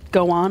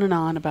go on and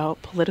on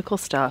about political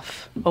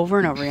stuff over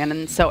and over again.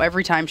 And so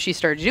every time she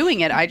started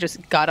doing it, I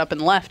just got up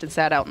and left and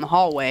sat out in the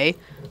hallway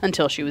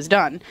until she was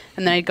done.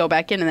 And then I'd go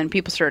back in, and then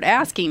people started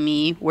asking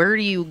me, where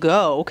do you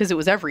go? Because it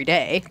was every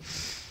day.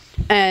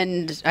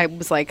 And I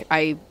was like,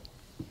 I'm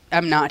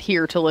not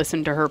here to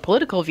listen to her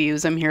political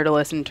views. I'm here to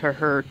listen to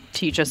her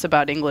teach us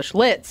about English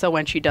lit. So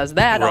when she does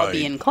that, I'll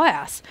be in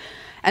class.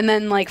 And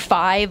then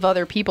 5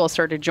 other people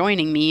started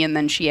joining me, and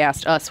then she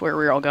asked us where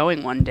we were all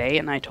going one day,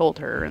 and I told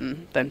her,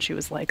 and then she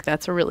was like,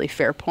 that's a really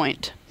fair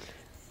point.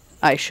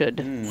 I should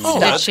stop.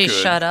 Did she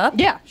shut up?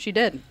 Yeah, she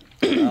did.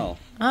 Oh.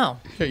 Yeah,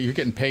 you're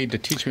getting paid to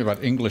teach me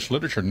about English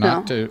literature,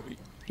 not to...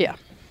 Yeah.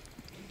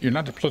 You're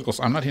not political...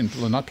 I'm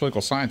not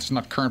political science. It's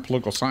not current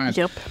political science.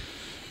 Yep.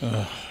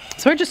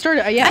 So I just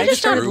started. I just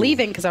started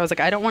leaving because I was like,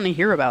 I don't want to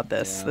hear about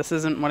this. Yeah. This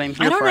isn't what I'm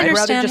here for. I'd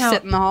rather just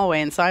sit in the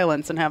hallway in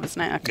silence and have a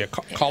snack. Yeah,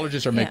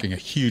 colleges are making a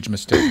huge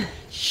mistake.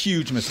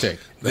 Huge mistake.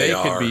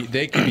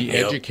 They could be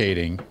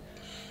educating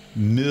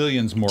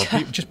millions more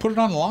people. Just put it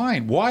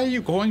online. Why are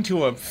you going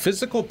to a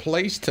physical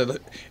place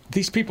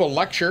these people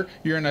lecture?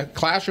 You're in a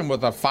classroom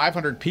with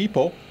 500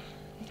 people.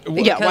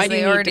 Yeah, why do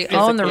you already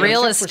own the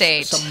real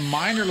estate? Some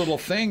minor little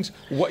things.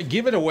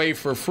 Give it away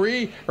for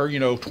free, or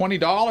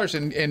 $20,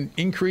 and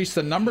increase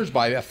the numbers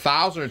by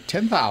 1,000 or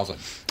 10,000.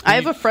 I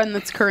have a friend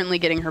that's currently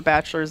getting her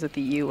bachelor's at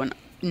the U, and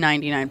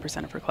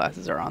 99% of her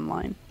classes are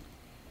online.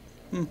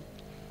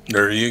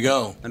 There you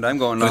go. And I'm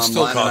going online,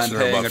 and I'm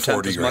paying a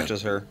tenth as much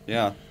as her.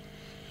 Yeah.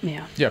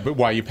 Yeah. Yeah, but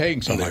why are you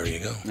paying so much? There you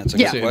go. That's a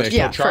good question. They're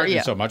still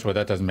charging so much, but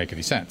that doesn't make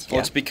any sense.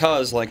 Well, it's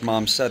because, like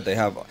Mom said, they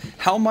have...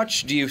 How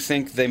much do you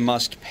think they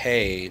must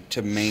pay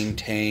to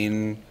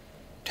maintain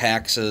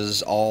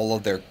taxes, all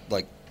of their,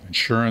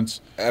 insurance?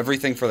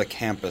 Everything for the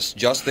campus,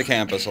 just the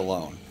campus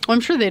alone. Well,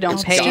 I'm sure they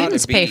don't pay... The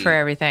students pay for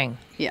everything.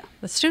 Yeah.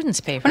 The students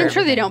pay for everything. But I'm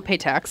sure everything. they don't pay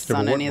taxes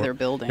on any of their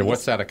buildings. Yeah,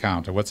 what's that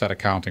accounting? What's that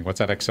accounting? What's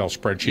that Excel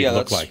spreadsheet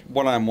look like? Yeah, that's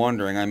what I'm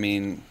wondering. I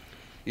mean,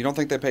 you don't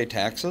think they pay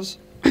taxes?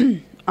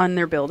 On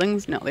their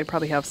buildings? No, they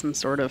probably have some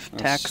sort of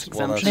tax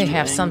exemption. They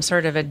have some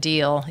sort of a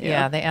deal.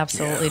 Yeah, they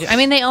absolutely do. I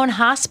mean, they own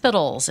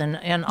hospitals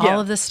and all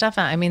of this stuff.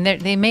 I mean,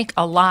 they make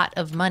a lot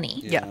of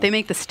money. Yeah, they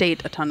make the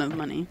state a ton of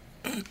money.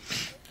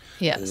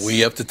 Yes.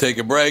 We have to take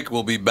a break.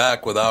 We'll be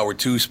back with our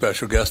 2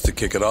 special guests to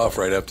kick it off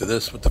right after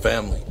this with the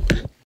family.